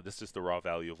the value. This is just the raw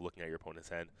value of looking at your opponent's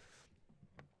hand.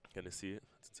 Gonna see it.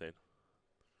 It's insane.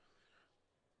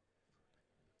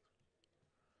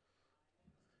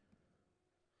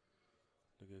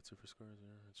 Negate super scores.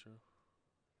 Yeah, that's true.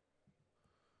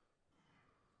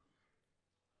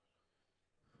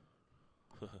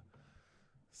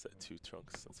 Set 2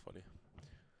 trunks. That's funny.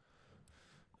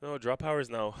 No, drop power is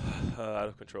now out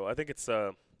of control. I think it's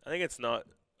not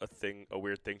a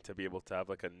weird thing to be able to have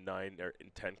like a 9 or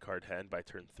 10 card hand by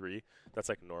turn 3. That's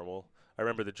like normal. I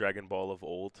remember the Dragon Ball of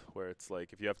old, where it's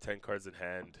like if you have 10 cards in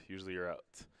hand, usually you're at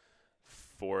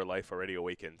 4 life already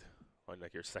awakened on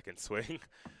like your second swing.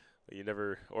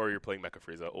 Or you're playing Mecha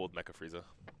Frieza, old Mecha Frieza.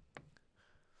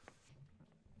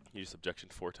 You just objection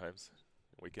 4 times,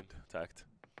 awakened, attacked.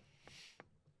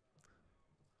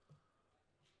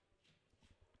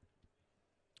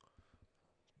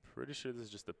 Pretty sure this is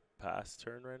just a pass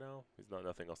turn right now. He's got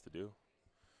nothing else to do.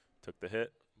 Took the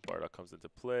hit. Bardock comes into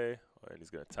play, and he's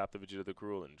going to tap the Vegeta the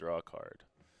Cruel and draw a card.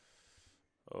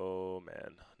 Oh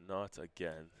man, not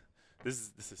again.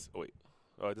 This is. Oh wait.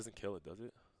 Oh, it doesn't kill it, does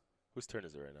it? Whose turn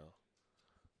is it right now?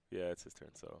 Yeah, it's his turn.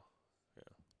 So, yeah.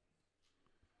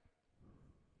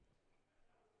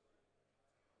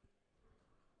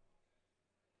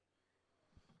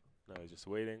 Now he's just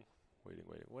waiting. Waiting,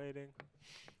 waiting, waiting.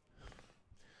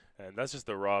 And that's just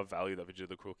the raw value that Vegeta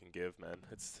the Cruel can give, man.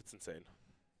 It's insane.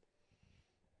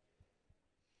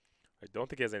 I don't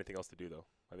think he has anything else to do though.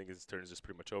 I think his turn is just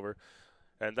pretty much over.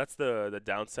 And that's the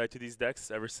downside to these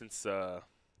decks. Ever since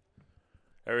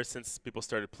people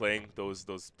started playing those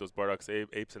Bardock's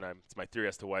apes, and it's my theory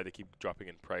as to why they keep dropping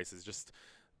in price, is just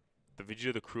the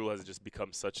Vegeta the Cruel has just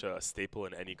become such a staple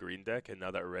in any green deck, and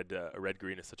now that red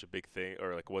green is such a big thing,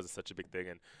 or like was such a big thing,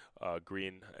 and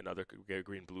green and other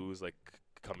green blues like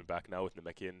coming back now with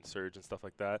Namekian Surge and stuff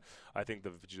like that. I think the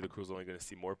Vegeta the Cruel is only going to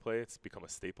see more play. It's become a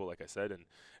staple, like I said, and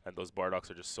those Bardocks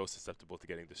are just so susceptible to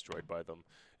getting destroyed by them.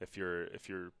 If you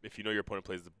know your opponent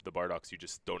plays the Bardocks, you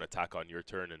just don't attack on your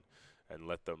turn and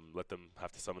let them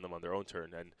have to summon them on their own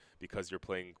turn. And because you're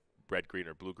playing red green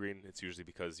or blue green, it's usually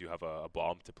because you have a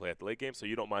bomb to play at the late game, so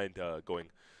you don't mind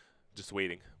going just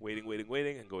waiting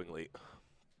and going late,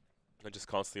 and just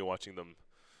constantly watching them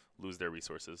lose their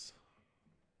resources.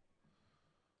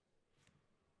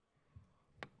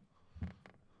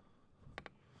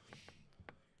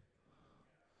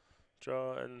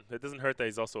 Draw, and it doesn't hurt that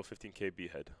he's also a 15k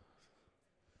beat head.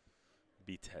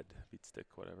 Beat stick,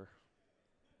 whatever.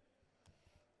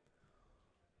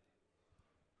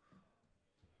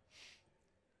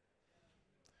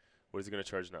 What is he going to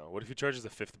charge now? What if he charges a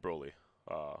 5th Broly?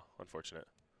 Unfortunate.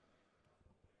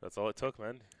 That's all it took,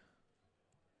 man.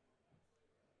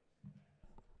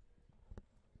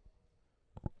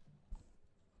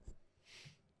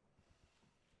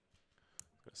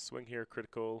 Gonna swing here,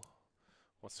 critical.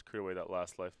 Wants to clear away that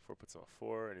last life before it puts him on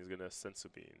 4, and he's going to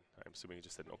Senzu Bean. I'm assuming he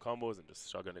just said no combos and just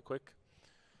shotgun it quick.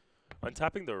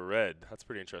 Untapping the red, that's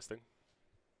pretty interesting.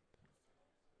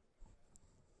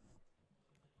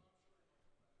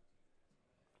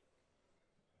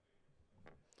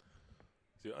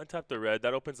 So you untap the red,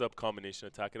 that opens up combination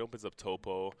attack, it opens up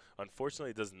Topo. Unfortunately,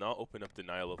 it does not open up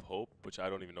Denial of Hope, which I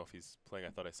don't even know if he's playing. I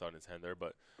thought I saw in his hand there,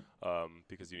 but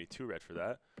because you need 2 red for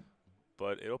that.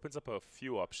 But it opens up a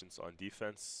few options on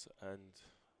defense, and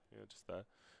just that.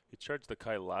 He charged the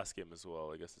Kai last game as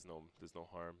well. I guess there's no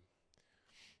harm.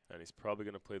 And he's probably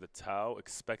going to play the Tau,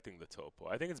 expecting the Topo.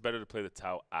 I think it's better to play the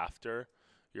Tau after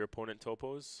your opponent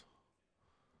Topos,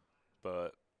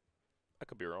 but I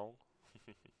could be wrong.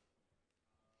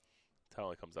 Tau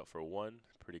only comes out for 1,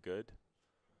 pretty good.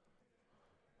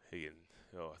 Oh,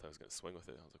 I thought I was going to swing with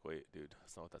it. I was like, wait, dude,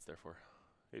 that's not what that's there for.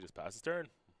 He just passed his turn,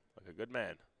 like a good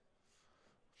man.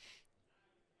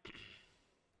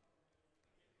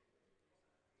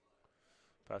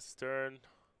 Pass his turn.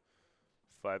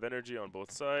 5 energy on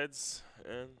both sides,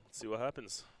 and let's see what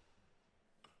happens.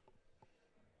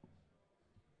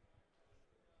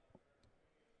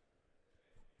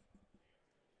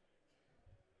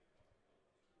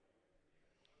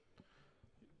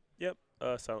 Yep,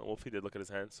 Silent Wolf, he did look at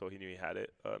his hand, so he knew he had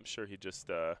it. I'm sure he's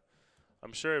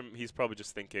probably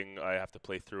just thinking, I have to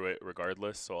play through it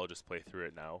regardless, so I'll just play through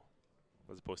it now,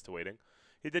 as opposed to waiting.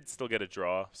 He did still get a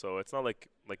draw, so it's not like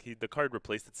the card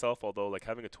replaced itself, although like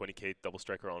having a 20k double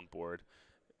striker on board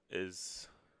is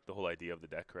the whole idea of the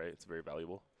deck, right? It's very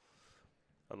valuable.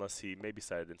 Unless he maybe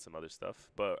sided in some other stuff.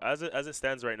 But as it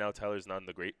stands right now, Tyler's not in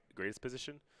the greatest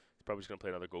position. He's probably just going to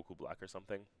play another Goku Black or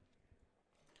something.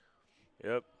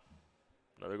 Yep.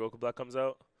 Another Goku Black comes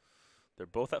out. They're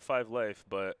both at 5 life,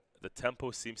 but the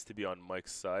tempo seems to be on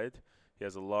Mike's side. He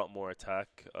has a lot more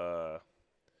attackers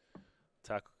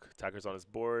on his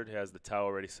board. He has the Tau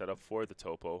already set up for the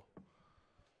Topo.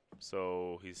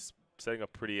 So he's setting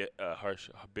up pretty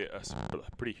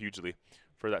pretty hugely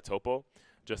for that Topo,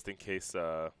 just in case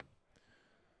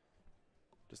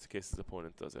his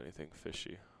opponent does anything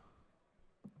fishy.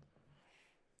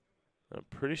 I'm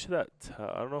pretty sure that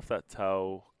I don't know if that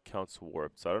Tau counts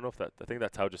warped. So I don't know if that. I think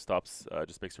that Tau just stops,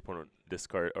 just makes your opponent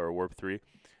discard or warp 3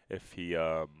 if he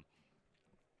another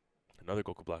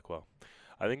Goku Black. Wow.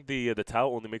 I think the Tau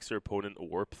only makes your opponent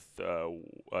warp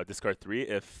discard 3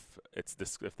 if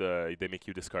they make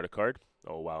you discard a card.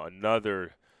 Oh wow,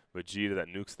 another Vegeta that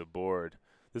nukes the board.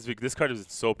 This card is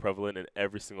so prevalent in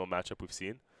every single matchup we've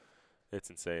seen. It's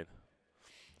insane.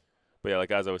 But yeah,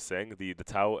 like as I was saying, the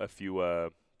Tau, if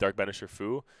you Dark Banisher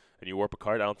Fu and you warp a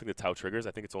card, I don't think the Tau triggers.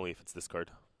 I think it's only if it's this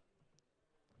card.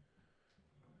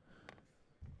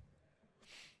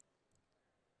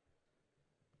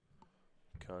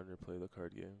 Counterplay the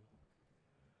card game.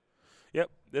 Yep,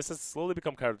 this has slowly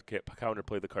become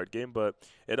counterplay the card game, but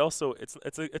it also it's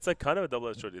like kind of a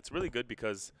double-edged sword. It's really good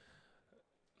because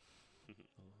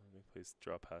plays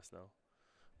draw pass now.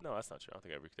 No, that's not true. I don't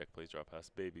think every deck plays draw pass.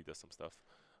 Baby does some stuff,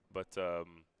 but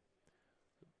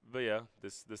yeah,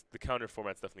 the counter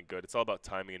format's definitely good. It's all about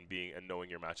timing and knowing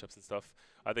your matchups and stuff.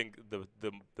 I think the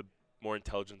more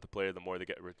intelligent the player, the more they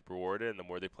get rewarded, and the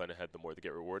more they plan ahead, the more they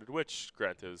get rewarded. Which,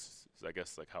 granted, is I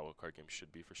guess like how a card game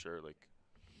should be for sure. Like,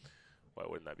 why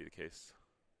wouldn't that be the case?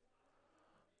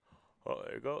 Oh,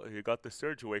 there you go. He got the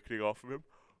Surge Awakening off of him.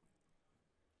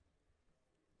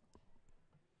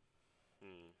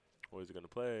 What is he gonna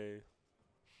play?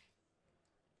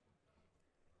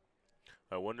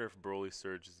 I wonder if Broly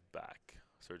Surge is back.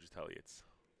 Surge retaliates.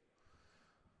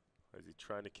 Is he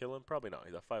trying to kill him? Probably not.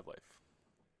 He's at 5 life.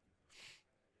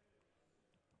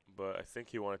 But I think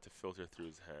he wanted to filter through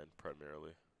his hand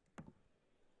primarily.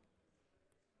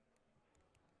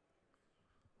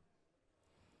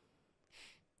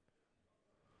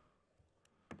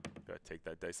 Gotta take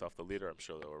that dice off the leader. I'm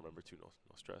sure they'll remember too. No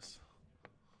stress.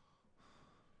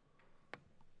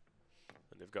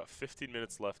 And they've got 15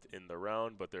 minutes left in the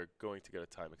round, but they're going to get a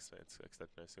time extension,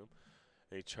 I assume.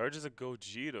 And he charges a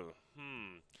Gogeta.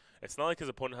 It's not like his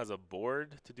opponent has a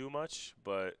board to do much,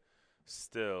 but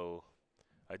still,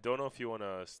 I don't know if you want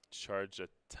to charge a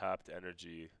tapped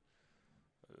energy.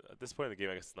 At this point in the game,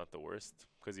 I guess it's not the worst,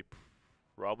 because he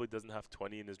probably doesn't have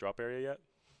 20 in his drop area yet.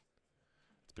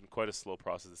 It's been quite a slow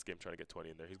process this game trying to get 20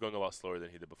 in there. He's going a lot slower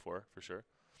than he did before, for sure.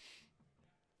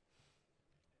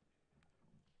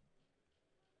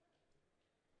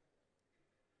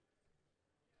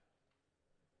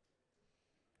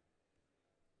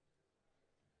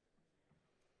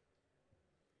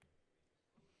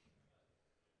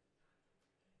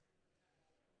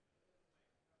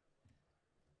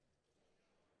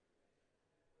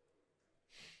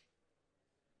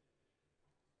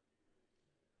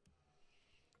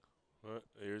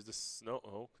 Here's this.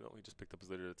 No, he just picked up his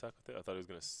leader to attack with it. I thought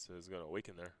he was gonna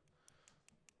awaken there.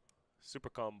 Super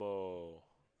combo.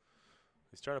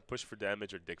 He's trying to push for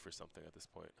damage or dig for something at this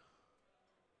point.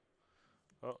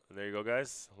 Oh, and there you go,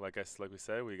 guys. Like we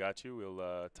said, we got you.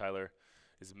 Tyler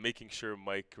is making sure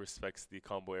Mike respects the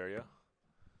combo area.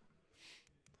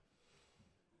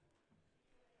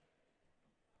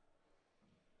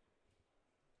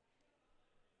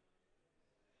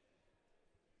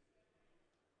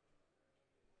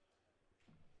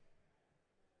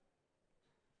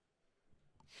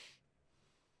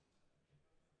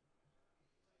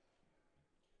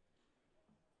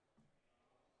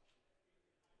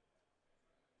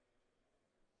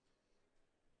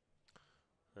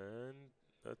 And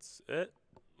that's it.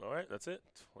 All right, that's it.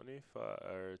 25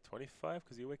 or 25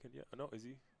 because he awakened. Yeah, no, is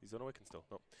he? He's unawakened still.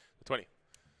 No, 20.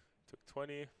 Took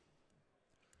 20,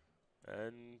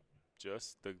 and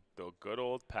just the good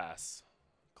old pass,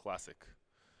 classic.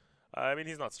 I mean,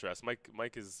 he's not stressed. Mike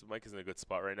is in a good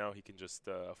spot right now. He can just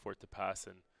afford to pass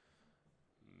and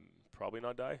probably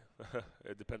not die.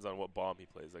 It depends on what bomb he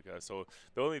plays. Like so,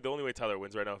 the only way Tyler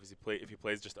wins right now is if he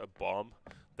plays just a bomb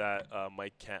that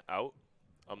Mike can't out.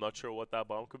 I'm not sure what that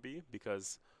bomb could be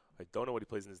because I don't know what he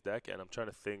plays in his deck, and I'm trying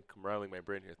to think. I'm rattling my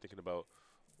brain here, thinking about.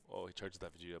 Oh, he charges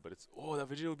that Vegeta, but that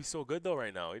Vegeta would be so good though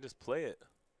right now. He just play it.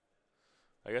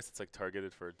 I guess it's like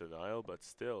targeted for denial, but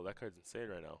still, that card's insane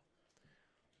right now.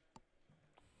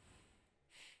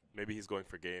 Maybe he's going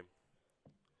for game.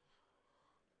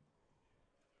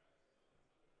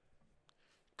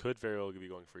 Could very well be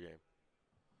going for game.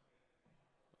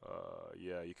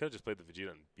 Yeah, you could have just played the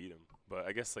Vegeta and beat him, but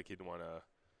I guess like he didn't want to.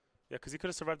 Yeah, because he could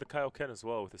have survived the Kaioken as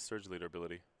well with his Surge Leader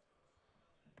ability.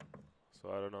 So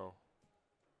I don't know.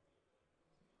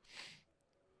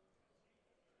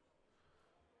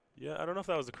 Yeah, I don't know if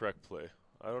that was the correct play.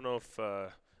 I don't know if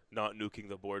not nuking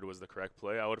the board was the correct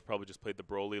play. I would have probably just played the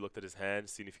Broly, looked at his hand,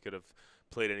 seen if he could have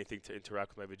played anything to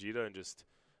interact with my Vegeta, and just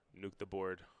nuked the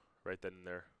board right then and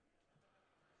there.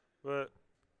 But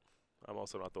I'm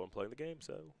also not the one playing the game,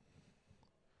 so.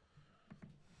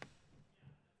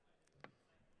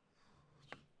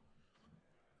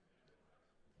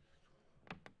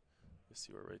 Yes,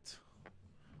 you were right.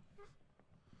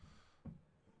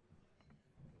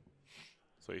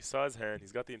 So he saw his hand,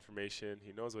 he's got the information,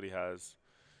 he knows what he has.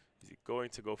 Is he going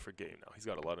to go for game now? He's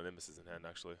got a lot of Nemesis in hand,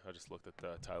 actually. I just looked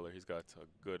at Tyler. He's got a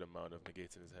good amount of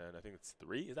negates in his hand. I think it's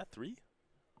 3. Is that 3?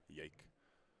 Yike.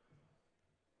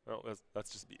 Oh,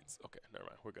 that's just beans. Okay, never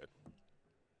mind. We're good.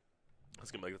 I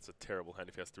was going to be like, that's a terrible hand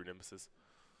if he has 3 Nemesis.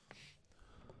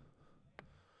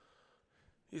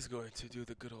 He's going to do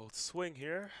the good old swing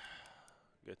here.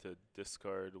 Get to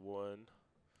discard 1,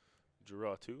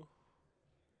 draw 2.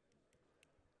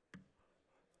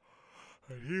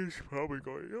 And he's probably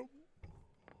going,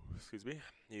 excuse me,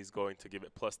 he's going to give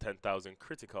it plus 10,000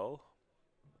 critical.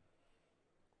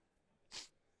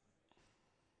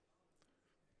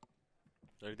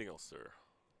 Anything else, sir?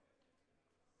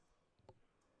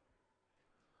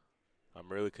 I'm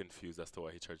really confused as to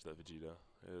why he charged that Vegeta.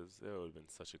 It would have been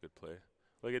such a good play.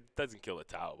 Like, it doesn't kill the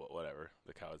Tau, but whatever.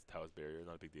 The Tau's barrier,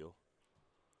 not a big deal.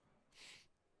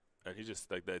 And he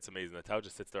just, like, it's amazing. The Tau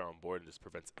just sits there on board and just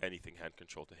prevents anything hand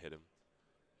control to hit him.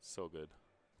 So good.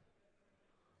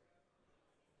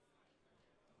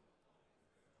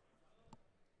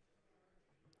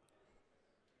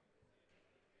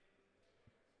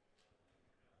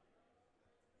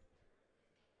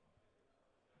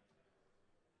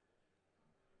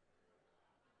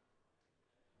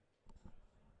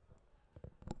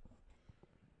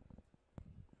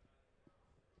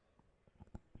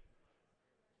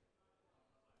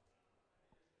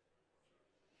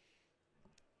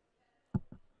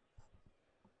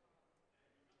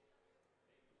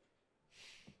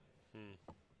 Hmm.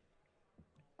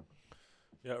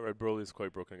 Yeah, Red Broly is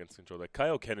quite broken against control deck.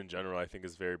 Kaioken in general, I think,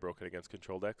 is very broken against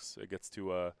control decks. It gets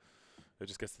to, it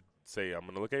just gets to say, I'm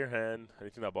going to look at your hand.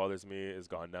 Anything that bothers me is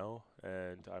gone now.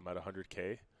 And I'm at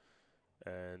 100k.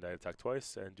 And I attack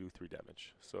twice and do 3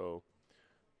 damage. So,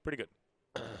 pretty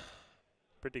good.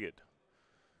 Pretty good.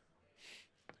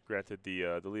 Granted,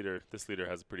 this leader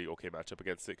has a pretty okay matchup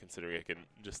against it, considering it can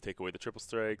just take away the triple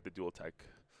strike, the dual attack,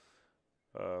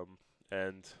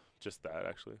 and just that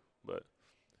actually. But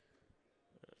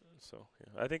so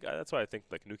yeah, I think that's why I think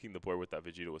like nuking the board with that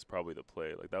Vegeta was probably the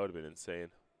play. Like that would have been insane.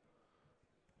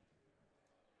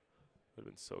 Would have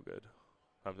been so good.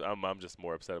 I'm just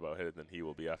more upset about it than he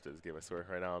will be after this game. I swear.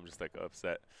 Right now, I'm just like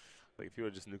upset. Like if you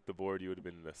would have just nuked the board, you would have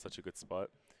been in such a good spot.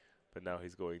 But now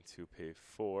he's going to pay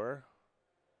 4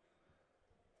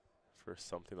 for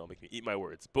something that'll make me eat my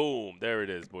words. Boom! There it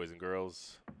is, boys and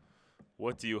girls.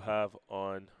 What do you have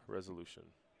on resolution?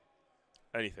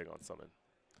 Anything on summon.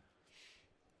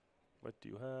 What do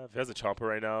you have? If he has a Chomper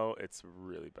right now, it's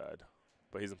really bad.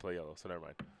 But he doesn't play yellow, so never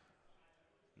mind.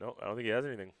 No, I don't think he has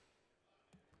anything.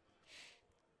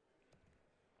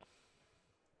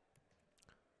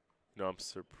 No,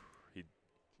 he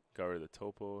got rid of the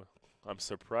Topo. I'm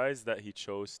surprised that he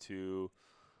chose to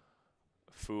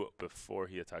Fu before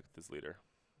he attacked his leader.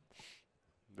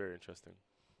 Very interesting.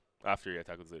 After he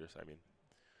attacked his leaders, I mean.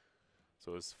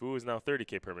 So his Fu is now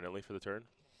 30k permanently for the turn.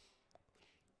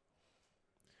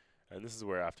 And this is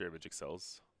where after image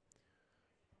excels.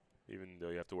 Even though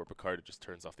you have to warp a card, it just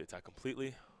turns off the attack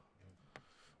completely.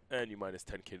 And you minus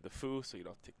 10k to the Fu, so you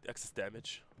don't take excess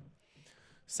damage.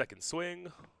 Second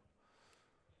swing.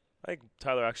 I think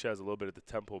Tyler actually has a little bit of the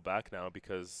tempo back now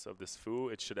because of this Fu.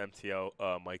 It should empty out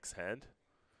Mike's hand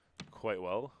quite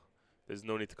well. There's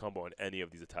no need to combo on any of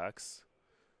these attacks.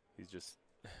 He's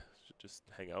should just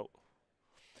hang out.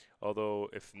 Although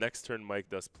if next turn Mike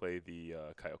does play the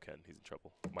Kaioken, he's in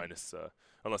trouble. Minus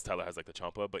unless Tyler has like the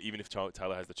Champa. But even if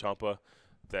Tyler has the Champa,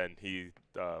 then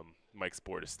Mike's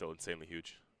board is still insanely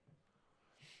huge.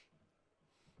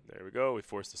 There we go. We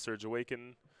forced the Surge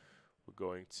Awaken. We're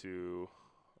going to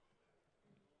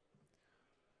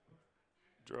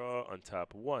draw,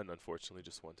 untap 1, unfortunately,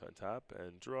 just 1 to untap,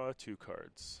 and draw 2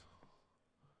 cards.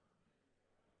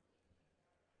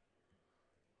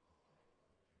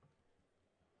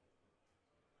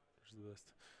 Where's the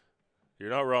list? You're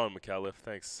not wrong, McAuliffe.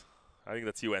 Thanks. I think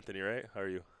that's you, Anthony, right? How are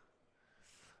you?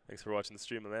 Thanks for watching the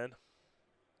stream, my man.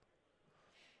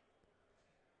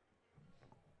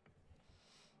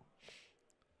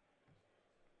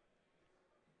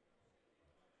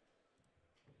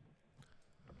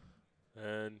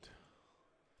 And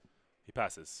he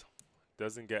passes.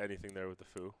 Doesn't get anything there with the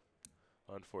Fu,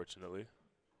 unfortunately.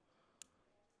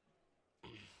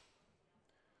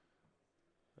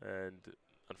 And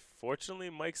unfortunately,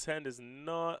 Mike's hand is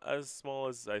not as small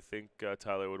as I think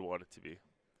Tyler would want it to be.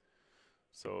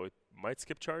 So it might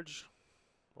skip charge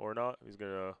or not. He's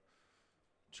going to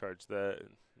charge that.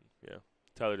 And yeah,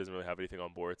 Tyler doesn't really have anything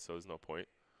on board, so there's no point.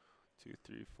 2,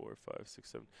 3, 4, 5, 6,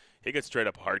 7. He could straight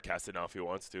up hard cast it now if he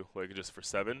wants to, like just for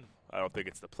 7. I don't think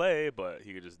it's the play, but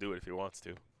he could just do it if he wants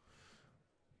to.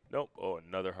 Nope. Oh,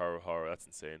 another Haru. That's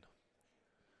insane.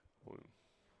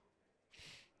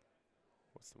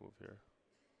 What's the move here?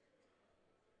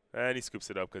 And he scoops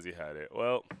it up because he had it.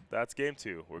 Well, that's game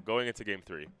 2. We're going into game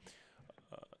 3.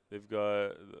 They've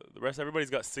got the rest. Everybody's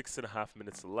got 6.5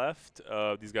 minutes left.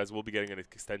 These guys will be getting an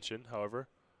extension, however.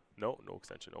 No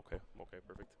extension. Okay,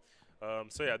 perfect.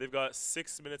 So yeah, they've got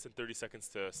 6 minutes and 30 seconds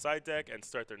to side deck and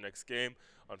start their next game.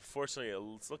 Unfortunately,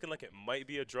 it's looking like it might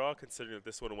be a draw, considering that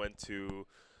this one went to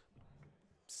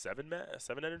 7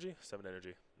 energy. 7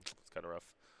 energy. It's kind of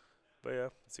rough. But yeah,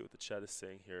 let's see what the chat is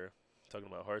saying here. Talking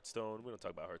about Hearthstone. We don't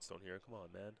talk about Hearthstone here. Come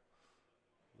on, man.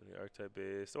 The archetype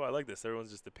based. Oh, I like this.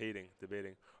 Everyone's just debating.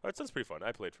 Hearthstone's pretty fun.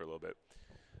 I played for a little bit.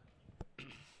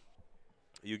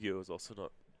 Yu-Gi-Oh is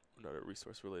also Another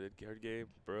resource-related card game,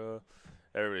 bruh.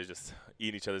 Everybody's just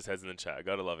eating each other's heads in the chat.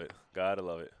 Gotta love it. Gotta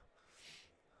love it.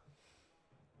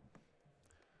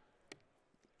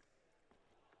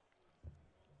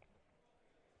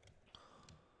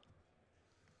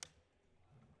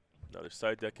 Another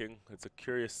side decking. It's a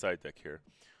curious side deck here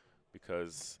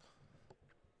because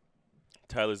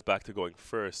Tyler's back to going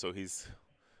first, so he's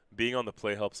being on the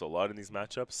play helps a lot in these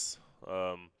matchups.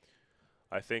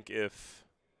 I think if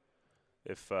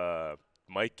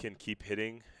Mike can keep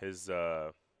hitting his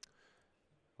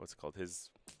what's it called? His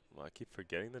I keep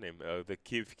forgetting the name.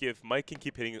 If Mike can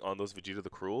keep hitting on those Vegeta the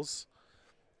Cruels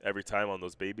every time on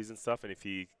those babies and stuff, and if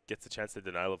he gets a chance to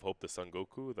Denial of Hope the Son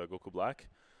Goku, the Goku Black,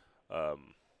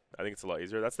 I think it's a lot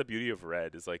easier. That's the beauty of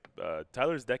red. Is like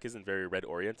Tyler's deck isn't very red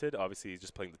oriented. Obviously, he's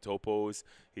just playing the topos.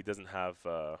 He doesn't have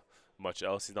much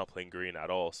else. He's not playing green at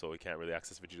all, so he can't really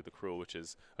access Vegeta the Cruel, which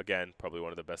is again probably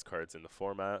one of the best cards in the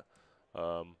format.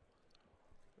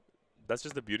 That's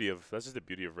just the beauty of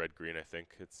red green. I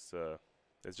think it's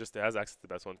just it has access to the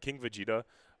best one. King Vegeta,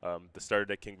 the starter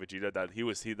deck King Vegeta,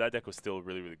 that deck was still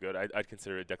really good. I'd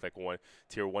consider it a deck like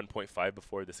tier 1.5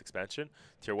 before this expansion,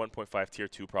 tier 1.5, tier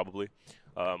 2 probably,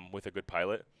 with a good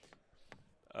pilot.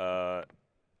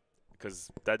 Because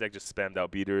that deck just spammed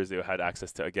out beaters. They had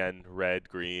access to again red,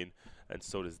 green, and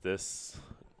so does this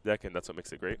deck, and that's what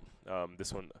makes it great.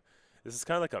 This is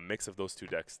kind of like a mix of those two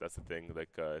decks. That's the thing. Like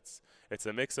it's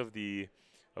a mix of the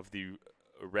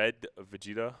red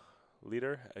Vegeta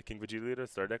leader, King Vegeta leader,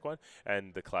 Star Deck one,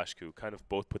 and the Clash Coup, kind of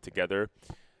both put together,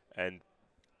 and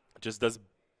just does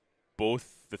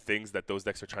both the things that those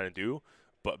decks are trying to do,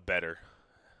 but better,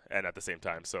 and at the same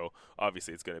time. So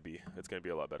obviously it's gonna be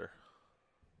a lot better.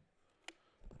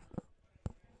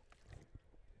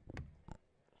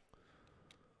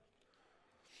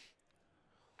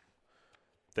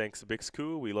 Thanks,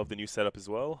 Bixku. We love the new setup as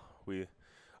well.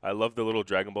 I love the little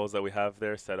Dragon Balls that we have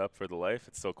there set up for the life.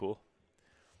 It's so cool.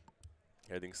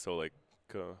 Everything's so like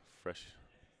fresh.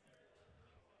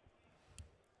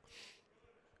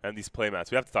 And these playmats.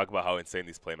 We have to talk about how insane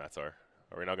these playmats are.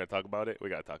 Are we not going to talk about it? We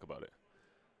got to talk about it.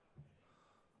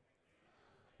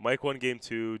 Mike won game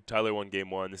 2. Tyler won game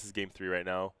 1. This is game 3 right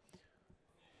now.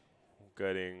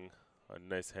 Getting a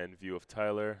nice hand view of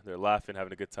Tyler. They're laughing,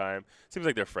 having a good time. Seems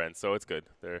like they're friends, so it's good.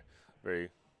 They're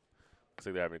looks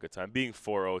like they're having a good time. Being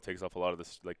 4-0 takes off a lot of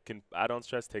this. Like, can add on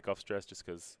stress, take off stress, just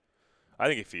because. I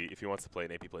think if he wants to play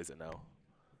an ape, he plays it now.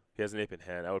 He has an ape in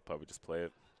hand. I would probably just play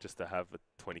it just to have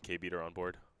a 20k beater on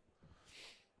board.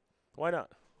 Why not?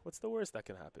 What's the worst that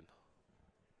can happen?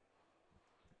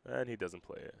 And he doesn't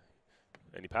play it.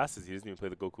 And he passes. He doesn't even play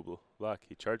the Goku Black.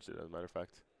 He charged it, as a matter of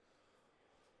fact.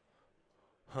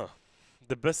 Huh.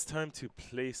 The best time to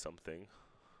play something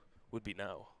would be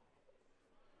now.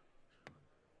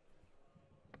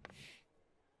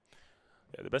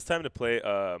 Yeah, the best time to play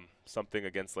something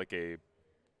against like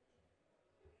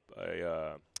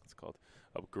what's it called?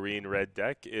 A green-red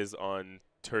deck is on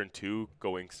turn 2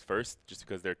 going first, just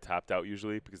because they're tapped out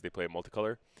usually because they play a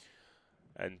multicolor.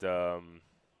 And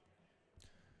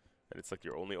it's like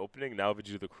your only opening. Now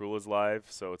Vegeta the Cruel is live,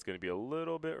 so it's going to be a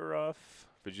little bit rough.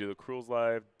 Vegeta the Cruel's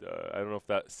live. I don't know if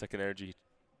that second energy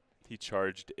he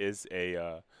charged is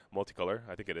a multicolor.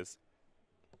 I think it is.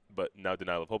 But now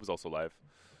Denial of Hope is also live.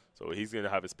 So he's going to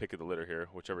have his pick of the litter here,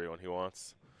 whichever one he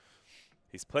wants.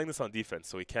 He's playing this on defense,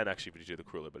 so he can actually Vegeta the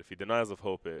Crueler. But if he denies of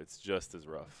Hope, it's just as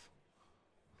rough.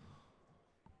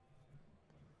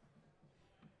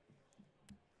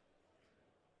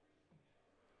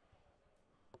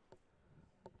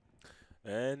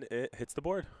 And it hits the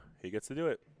board. He gets to do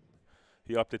it.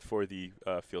 He opted for the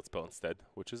field spell instead,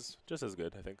 which is just as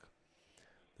good, I think.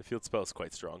 The field spell is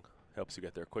quite strong. Helps you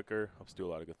get there quicker. Helps do a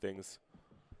lot of good things.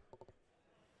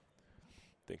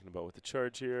 Thinking about what to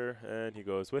charge here, and he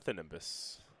goes with a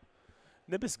Nimbus.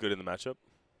 Nimbus is good in the matchup.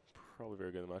 Probably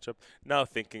very good in the matchup. Now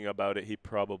thinking about it, he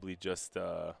probably just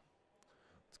what's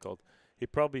it called? He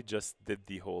probably just did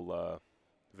the whole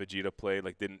Vegeta play,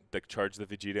 like didn't like charge the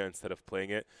Vegeta instead of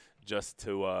playing it, just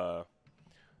to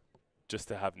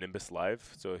have Nimbus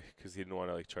live. So because he didn't want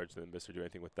to like charge the Nimbus or do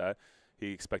anything with that,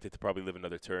 he expected to probably live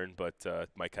another turn, but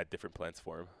Mike had different plans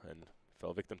for him and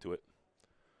fell victim to it.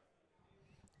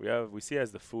 We see he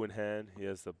has the Fu in hand. He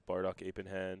has the Bardock Ape in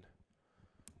hand.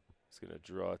 He's gonna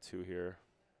draw 2 here.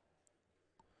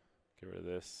 Get rid of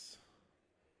this.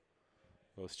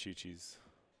 Those Chi-Chis.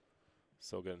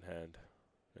 So good in hand.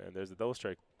 And there's the double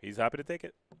strike. He's happy to take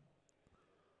it.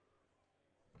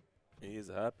 He's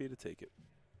happy to take it.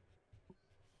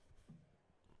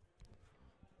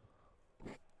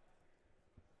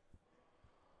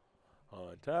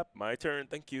 On tap. My turn.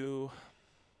 Thank you.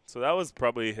 So that was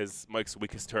probably Mike's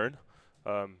weakest turn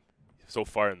um, so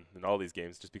far in all these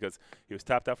games, just because he was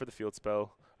tapped out for the field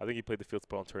spell. I think he played the field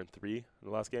spell on turn 3 in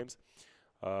the last games.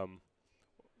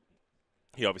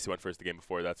 He obviously went first the game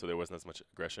before that, so there wasn't as much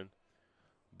aggression.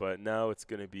 But now it's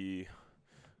going to be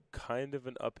kind of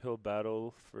an uphill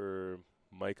battle for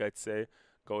Mike, I'd say.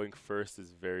 Going first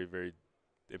is very, very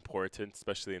important,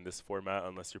 especially in this format,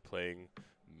 unless you're playing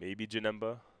maybe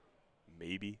Janemba.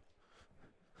 Maybe.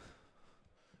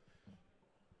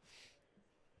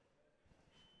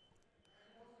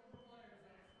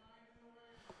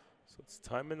 So it's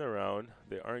time in the round.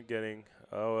 They aren't getting,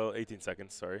 18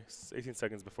 seconds, sorry. 18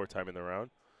 seconds before time in the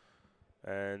round.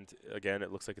 And again, it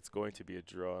looks like it's going to be a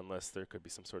draw unless there could be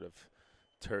some sort of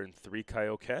turn 3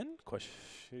 Kaioken?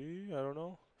 Question, I don't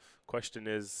know. Question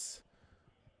is,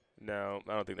 no,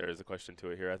 I don't think there is a question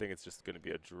to it here. I think it's just going to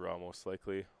be a draw most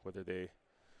likely. Whether they're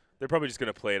probably just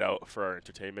going to play it out for our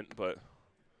entertainment, but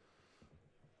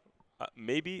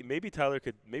maybe Tyler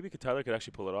could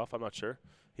actually pull it off. I'm not sure.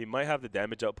 He might have the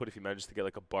damage output if he manages to get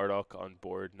like a Bardock on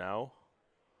board now.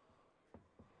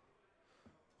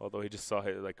 Although he just saw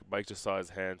Mike just saw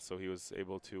his hand, so he was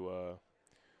able to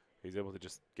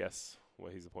just guess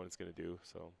what his opponent's gonna do.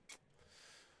 So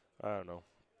I don't know.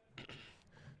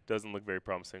 Doesn't look very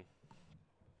promising.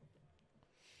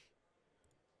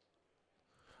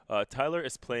 Tyler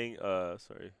is playing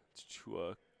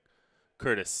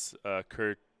Curtis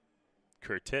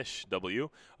Curtish W.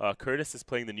 Curtis is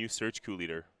playing the new Search Coup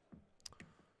leader,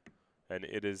 and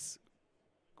it is.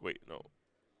 Wait, no.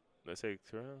 Did I say?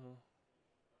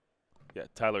 Yeah,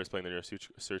 Tyler is playing the new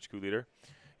Search Coup leader.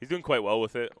 He's doing quite well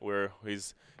with it. Where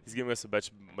he's giving us a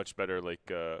much better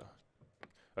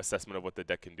assessment of what the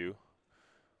deck can do.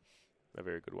 A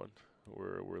very good one.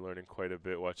 We're learning quite a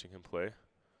bit watching him play.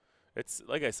 It's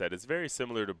like I said, it's very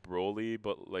similar to Broly,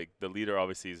 but like the leader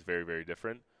obviously is very, very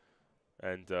different.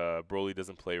 And Broly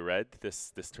doesn't play red.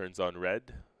 This turns on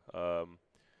red.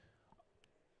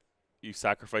 You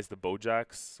sacrifice the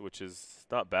Bojax, which is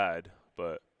not bad,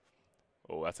 but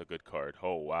oh, that's a good card.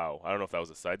 Oh wow, I don't know if that was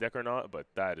a side deck or not, but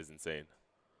that is insane.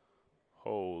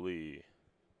 Holy.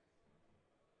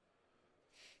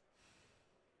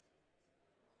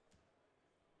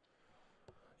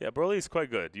 Yeah, Broly is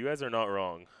quite good. You guys are not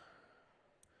wrong.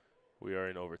 We are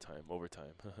in overtime.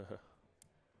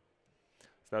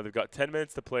 So now they've got 10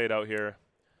 minutes to play it out here.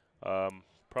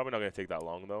 Probably not going to take that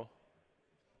long, though.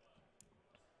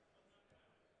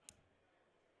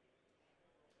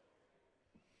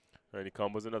 And he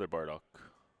combos another Bardock.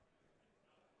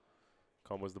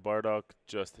 Combos the Bardock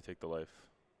just to take the life.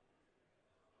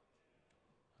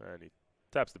 And he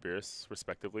taps the Beerus,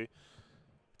 respectively.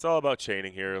 It's all about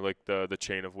chaining here, like the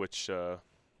chain of which you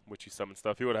summon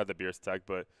stuff. He would have had the Beerus tag,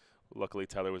 but luckily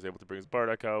Tyler was able to bring his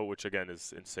Bardock out, which again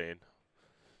is insane.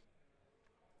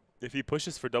 If he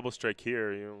pushes for double strike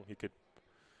here, he could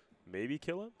maybe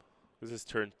kill him. This is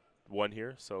turn 1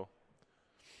 here, so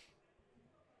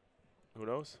who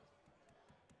knows?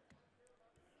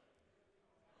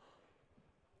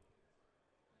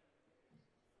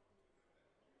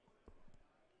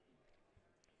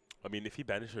 I mean, if he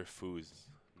banishes Fu's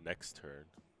next turn,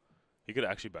 he could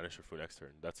actually banish Fu next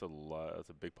turn. That's a lot.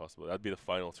 That's a big possibility. That'd be the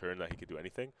final turn that he could do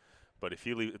anything. But if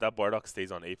if that Bardock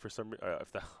stays on ape for some,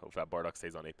 if that Bardock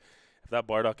stays on ape, if that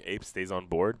Bardock ape stays on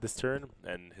board this turn,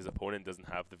 and his opponent doesn't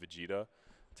have the Vegeta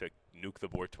to nuke the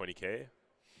board 20k,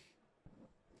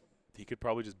 he could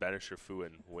probably just banish Fu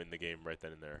and win the game right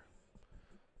then and there.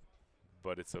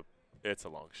 But it's a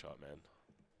long shot, man.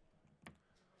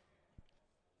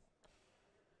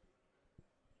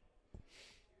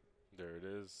 There it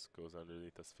is. Goes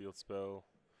underneath this field spell.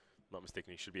 Not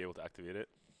mistaken, he should be able to activate it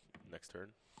next turn.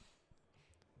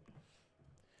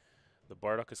 The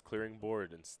Bardock is clearing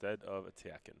board instead of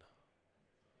attacking.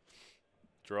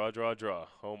 Draw, draw, draw.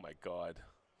 Oh my god.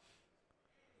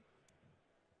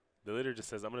 The leader just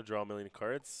says, I'm going to draw a million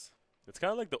cards. It's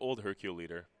kind of like the old Hercule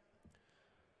leader.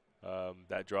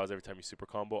 That draws every time you super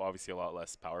combo. Obviously a lot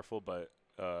less powerful, but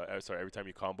every time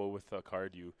you combo with a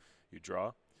card, you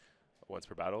draw once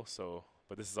per battle. So,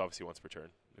 but this is obviously once per turn.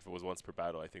 If it was once per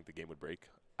battle, I think the game would break,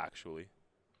 actually.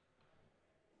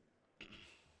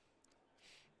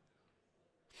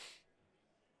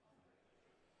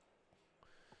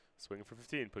 Swinging for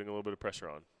 15, putting a little bit of pressure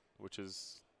on, which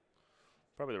is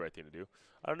probably the right thing to do.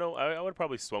 I don't know. I would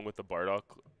probably swung with the Bardock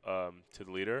to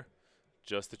the leader,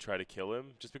 just to try to kill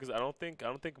him. Just because I don't think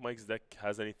Mike's deck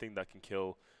has anything that can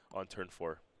kill on turn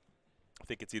 4. I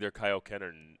think it's either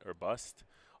Kaioken or bust.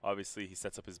 Obviously, he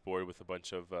sets up his board with a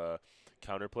bunch of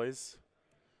counter plays,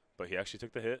 but he actually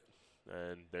took the hit,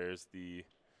 and there's the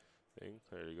thing.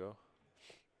 There you go.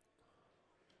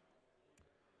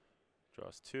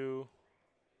 Draws 2.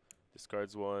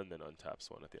 Discards 1, then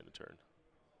untaps 1 at the end of turn.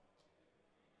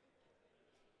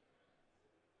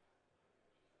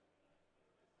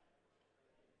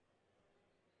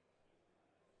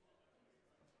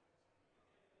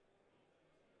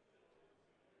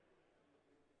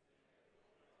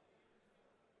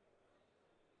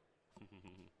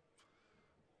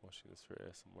 Watching this for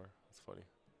ASMR. That's funny.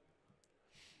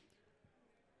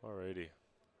 Alrighty.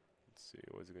 Let's see.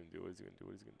 What is he going to do? What is he going to do?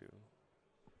 What is he going to do?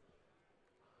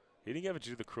 He didn't have to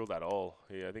do the curl at all.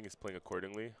 I think he's playing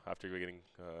accordingly after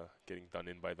getting done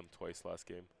in by them twice last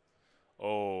game.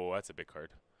 Oh, that's a big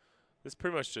card. This is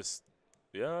pretty much just,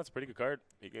 yeah, that's a pretty good card.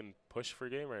 He can push for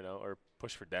game right now, or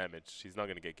push for damage. He's not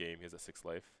going to get game. He has a 6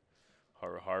 life.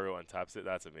 Haru untaps it.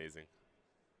 That's amazing.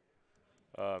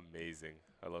 Amazing.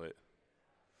 I love it.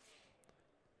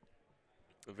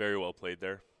 Very well played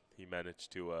there. He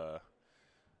managed to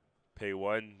pay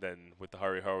 1. Then with the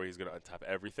Haru, he's going to untap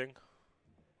everything.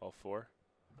 All 4.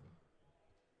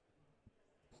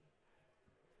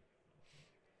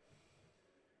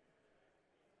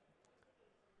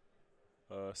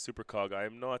 Super Cog, I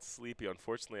am not sleepy.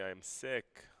 Unfortunately, I am sick.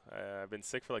 I've been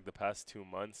sick for like the past 2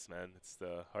 months, man. It's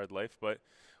the hard life, but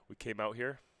we came out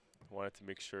here. Wanted to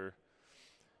make sure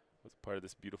I was part of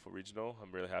this beautiful regional.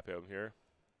 I'm really happy I'm here.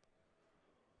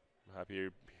 I'm happy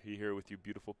to be here with you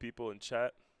beautiful people in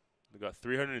chat. We got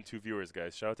 302 viewers,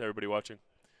 guys. Shout out to everybody watching.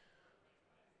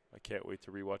 I can't wait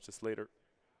to rewatch this later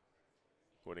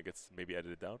when it gets maybe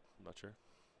edited down. I'm not sure.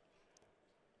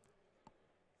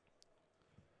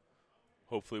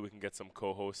 Hopefully we can get some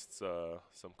co-hosts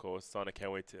on. I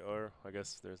can't wait to, or I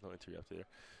guess there's no interview after there.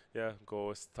 Yeah,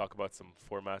 co-hosts, talk about some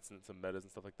formats and some metas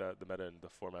and stuff like that. The meta and the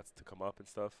formats to come up and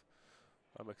stuff.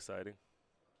 I'm exciting.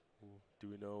 Do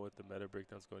we know what the meta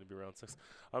breakdown is going to be round 6?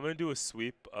 I'm going to do a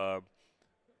sweep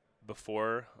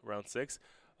before round 6.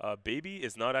 Baby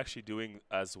is not actually doing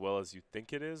as well as you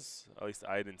think it is. At least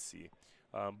I didn't see.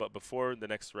 But before the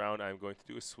next round, I'm going to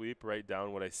do a sweep, write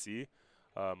down what I see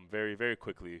very, very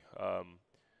quickly.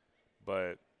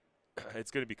 But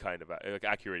it's going to be kind of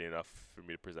accurate enough for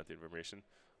me to present the information.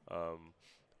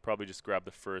 Probably just grab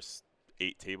the first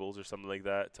 8 tables or something like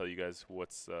that. Tell you guys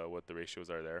what the ratios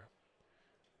are there.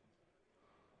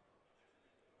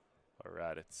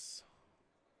 Raditz.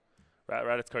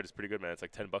 Raditz card is pretty good, man. It's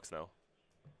like $10 now.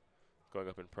 Going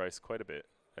up in price quite a bit.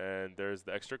 And there's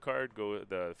the extra card,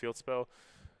 the field spell.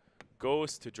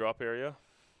 Goes to drop area.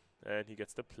 And he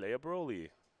gets to play a Broly.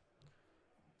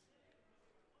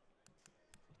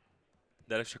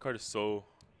 That extra card is so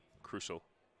crucial.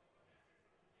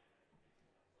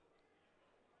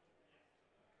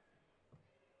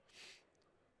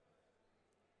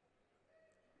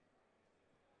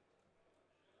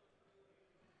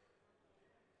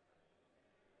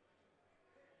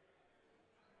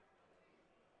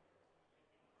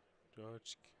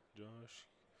 Josh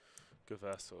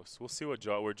Gavassos. We'll see what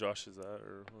where Josh is at,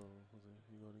 or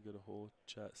you going to get a whole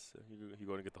chat sick. You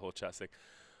going to get the whole chat sick.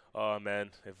 Oh man,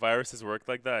 if viruses worked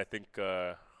like that, I think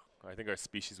our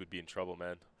species would be in trouble,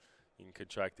 man. You can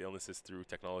contract illnesses through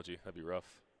technology. That'd be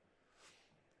rough.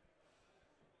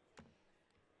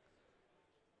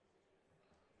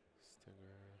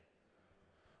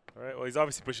 All right. Well, he's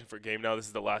obviously pushing for game now. This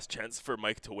is the last chance for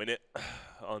Mike to win it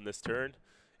on this turn.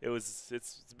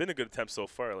 It's been a good attempt so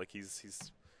far. Like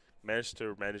he's managed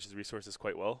to manage his resources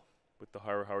quite well with the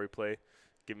Haru play,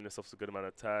 giving himself a good amount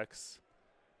of attacks.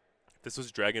 If this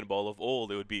was Dragon Ball of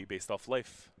old, it would be based off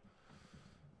life.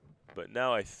 But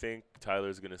now I think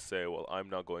Tyler's going to say, well, I'm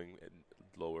not going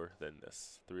lower than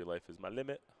this. 3 life is my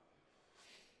limit.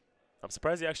 I'm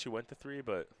surprised he actually went to 3,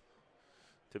 but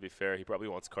to be fair, he probably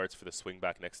wants cards for the swing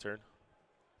back next turn.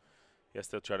 He has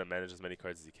to try to manage as many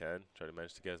cards as he can. Try to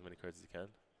manage to get as many cards as he can.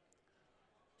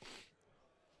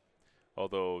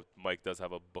 Although Mike does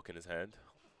have a book in his hand.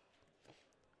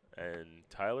 And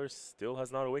Tyler still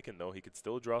has not awakened, though. He could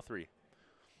still draw 3.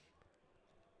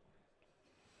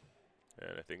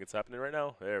 And I think it's happening right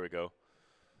now. There we go.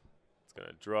 It's going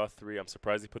to draw 3. I'm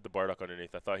surprised he put the Bardock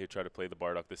underneath. I thought he'd try to play the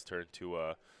Bardock this turn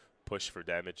to push for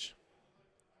damage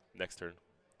next turn.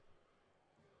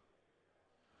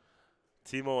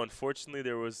 Timo, unfortunately,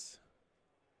 there was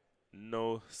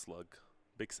no slug.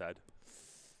 Big sad.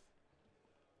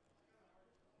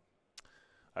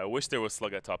 I wish there was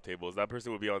slug at top tables. That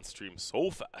person would be on stream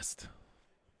so fast.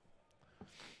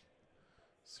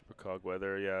 Super Cog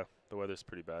weather, yeah. The weather's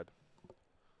pretty bad.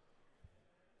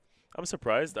 I'm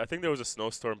surprised. I think there was a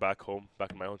snowstorm back home,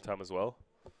 back in my hometown as well.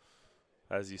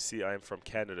 As you see, I am from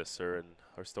Canada, sir, and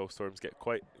our snowstorms get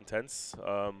quite intense.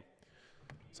 So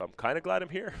I'm kind of glad I'm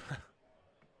here.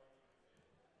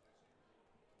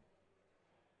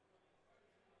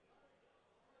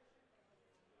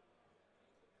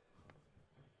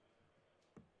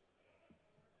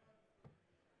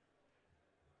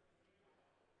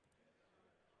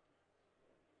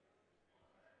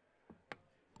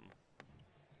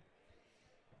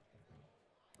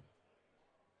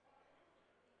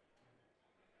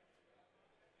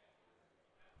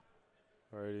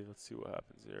 Alrighty, let's see what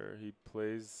happens here. He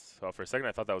plays. Oh, for a second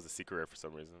I thought that was a secret rare for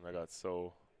some reason. I got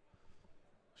so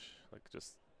like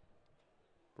just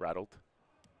rattled.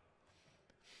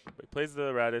 But he plays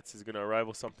the Raditz. He's gonna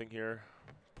rival something here,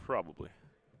 probably.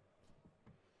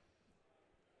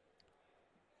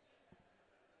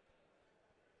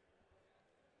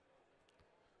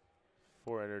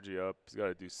 4 energy up. He's got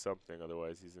to do something,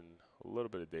 otherwise he's in a little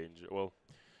bit of danger. Well,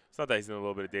 it's not that he's in a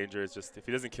little bit of danger. It's just if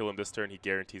he doesn't kill him this turn, he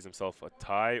guarantees himself a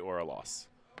tie or a loss.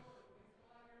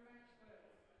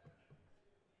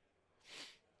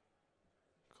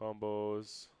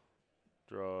 Combos,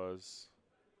 draws.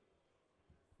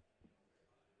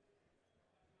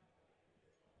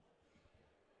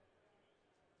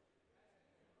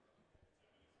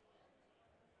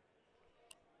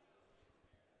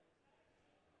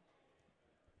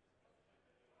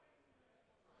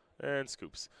 And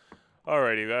scoops.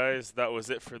 Alrighty, guys, that was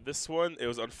it for this one. It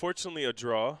was unfortunately a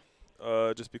draw,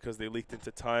 just because they leaked into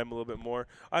time a little bit more.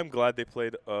 I'm glad they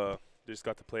played. They just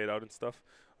got to play it out and stuff.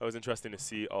 It was interesting to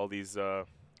see all these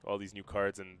new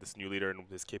cards and this new leader and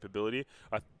his capability.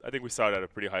 I think we saw it at a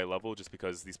pretty high level, just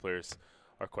because these players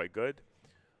are quite good.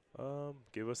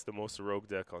 Give us the most rogue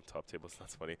deck on top tables.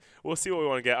 That's funny. We'll see what we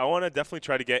want to get. I want to definitely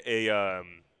try to get a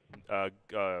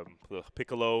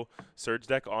Piccolo Surge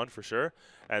deck on for sure,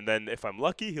 and then if I'm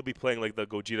lucky, he'll be playing like the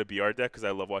Gogeta BR deck, because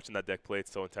I love watching that deck play.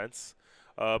 It's so intense.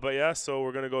 But yeah, so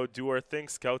we're gonna go do our thing,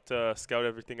 scout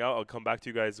everything out. I'll come back to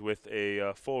you guys with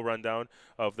a full rundown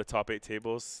of the top 8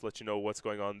 tables, let you know what's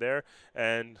going on there,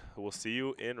 and we'll see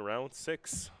you in round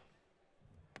 6.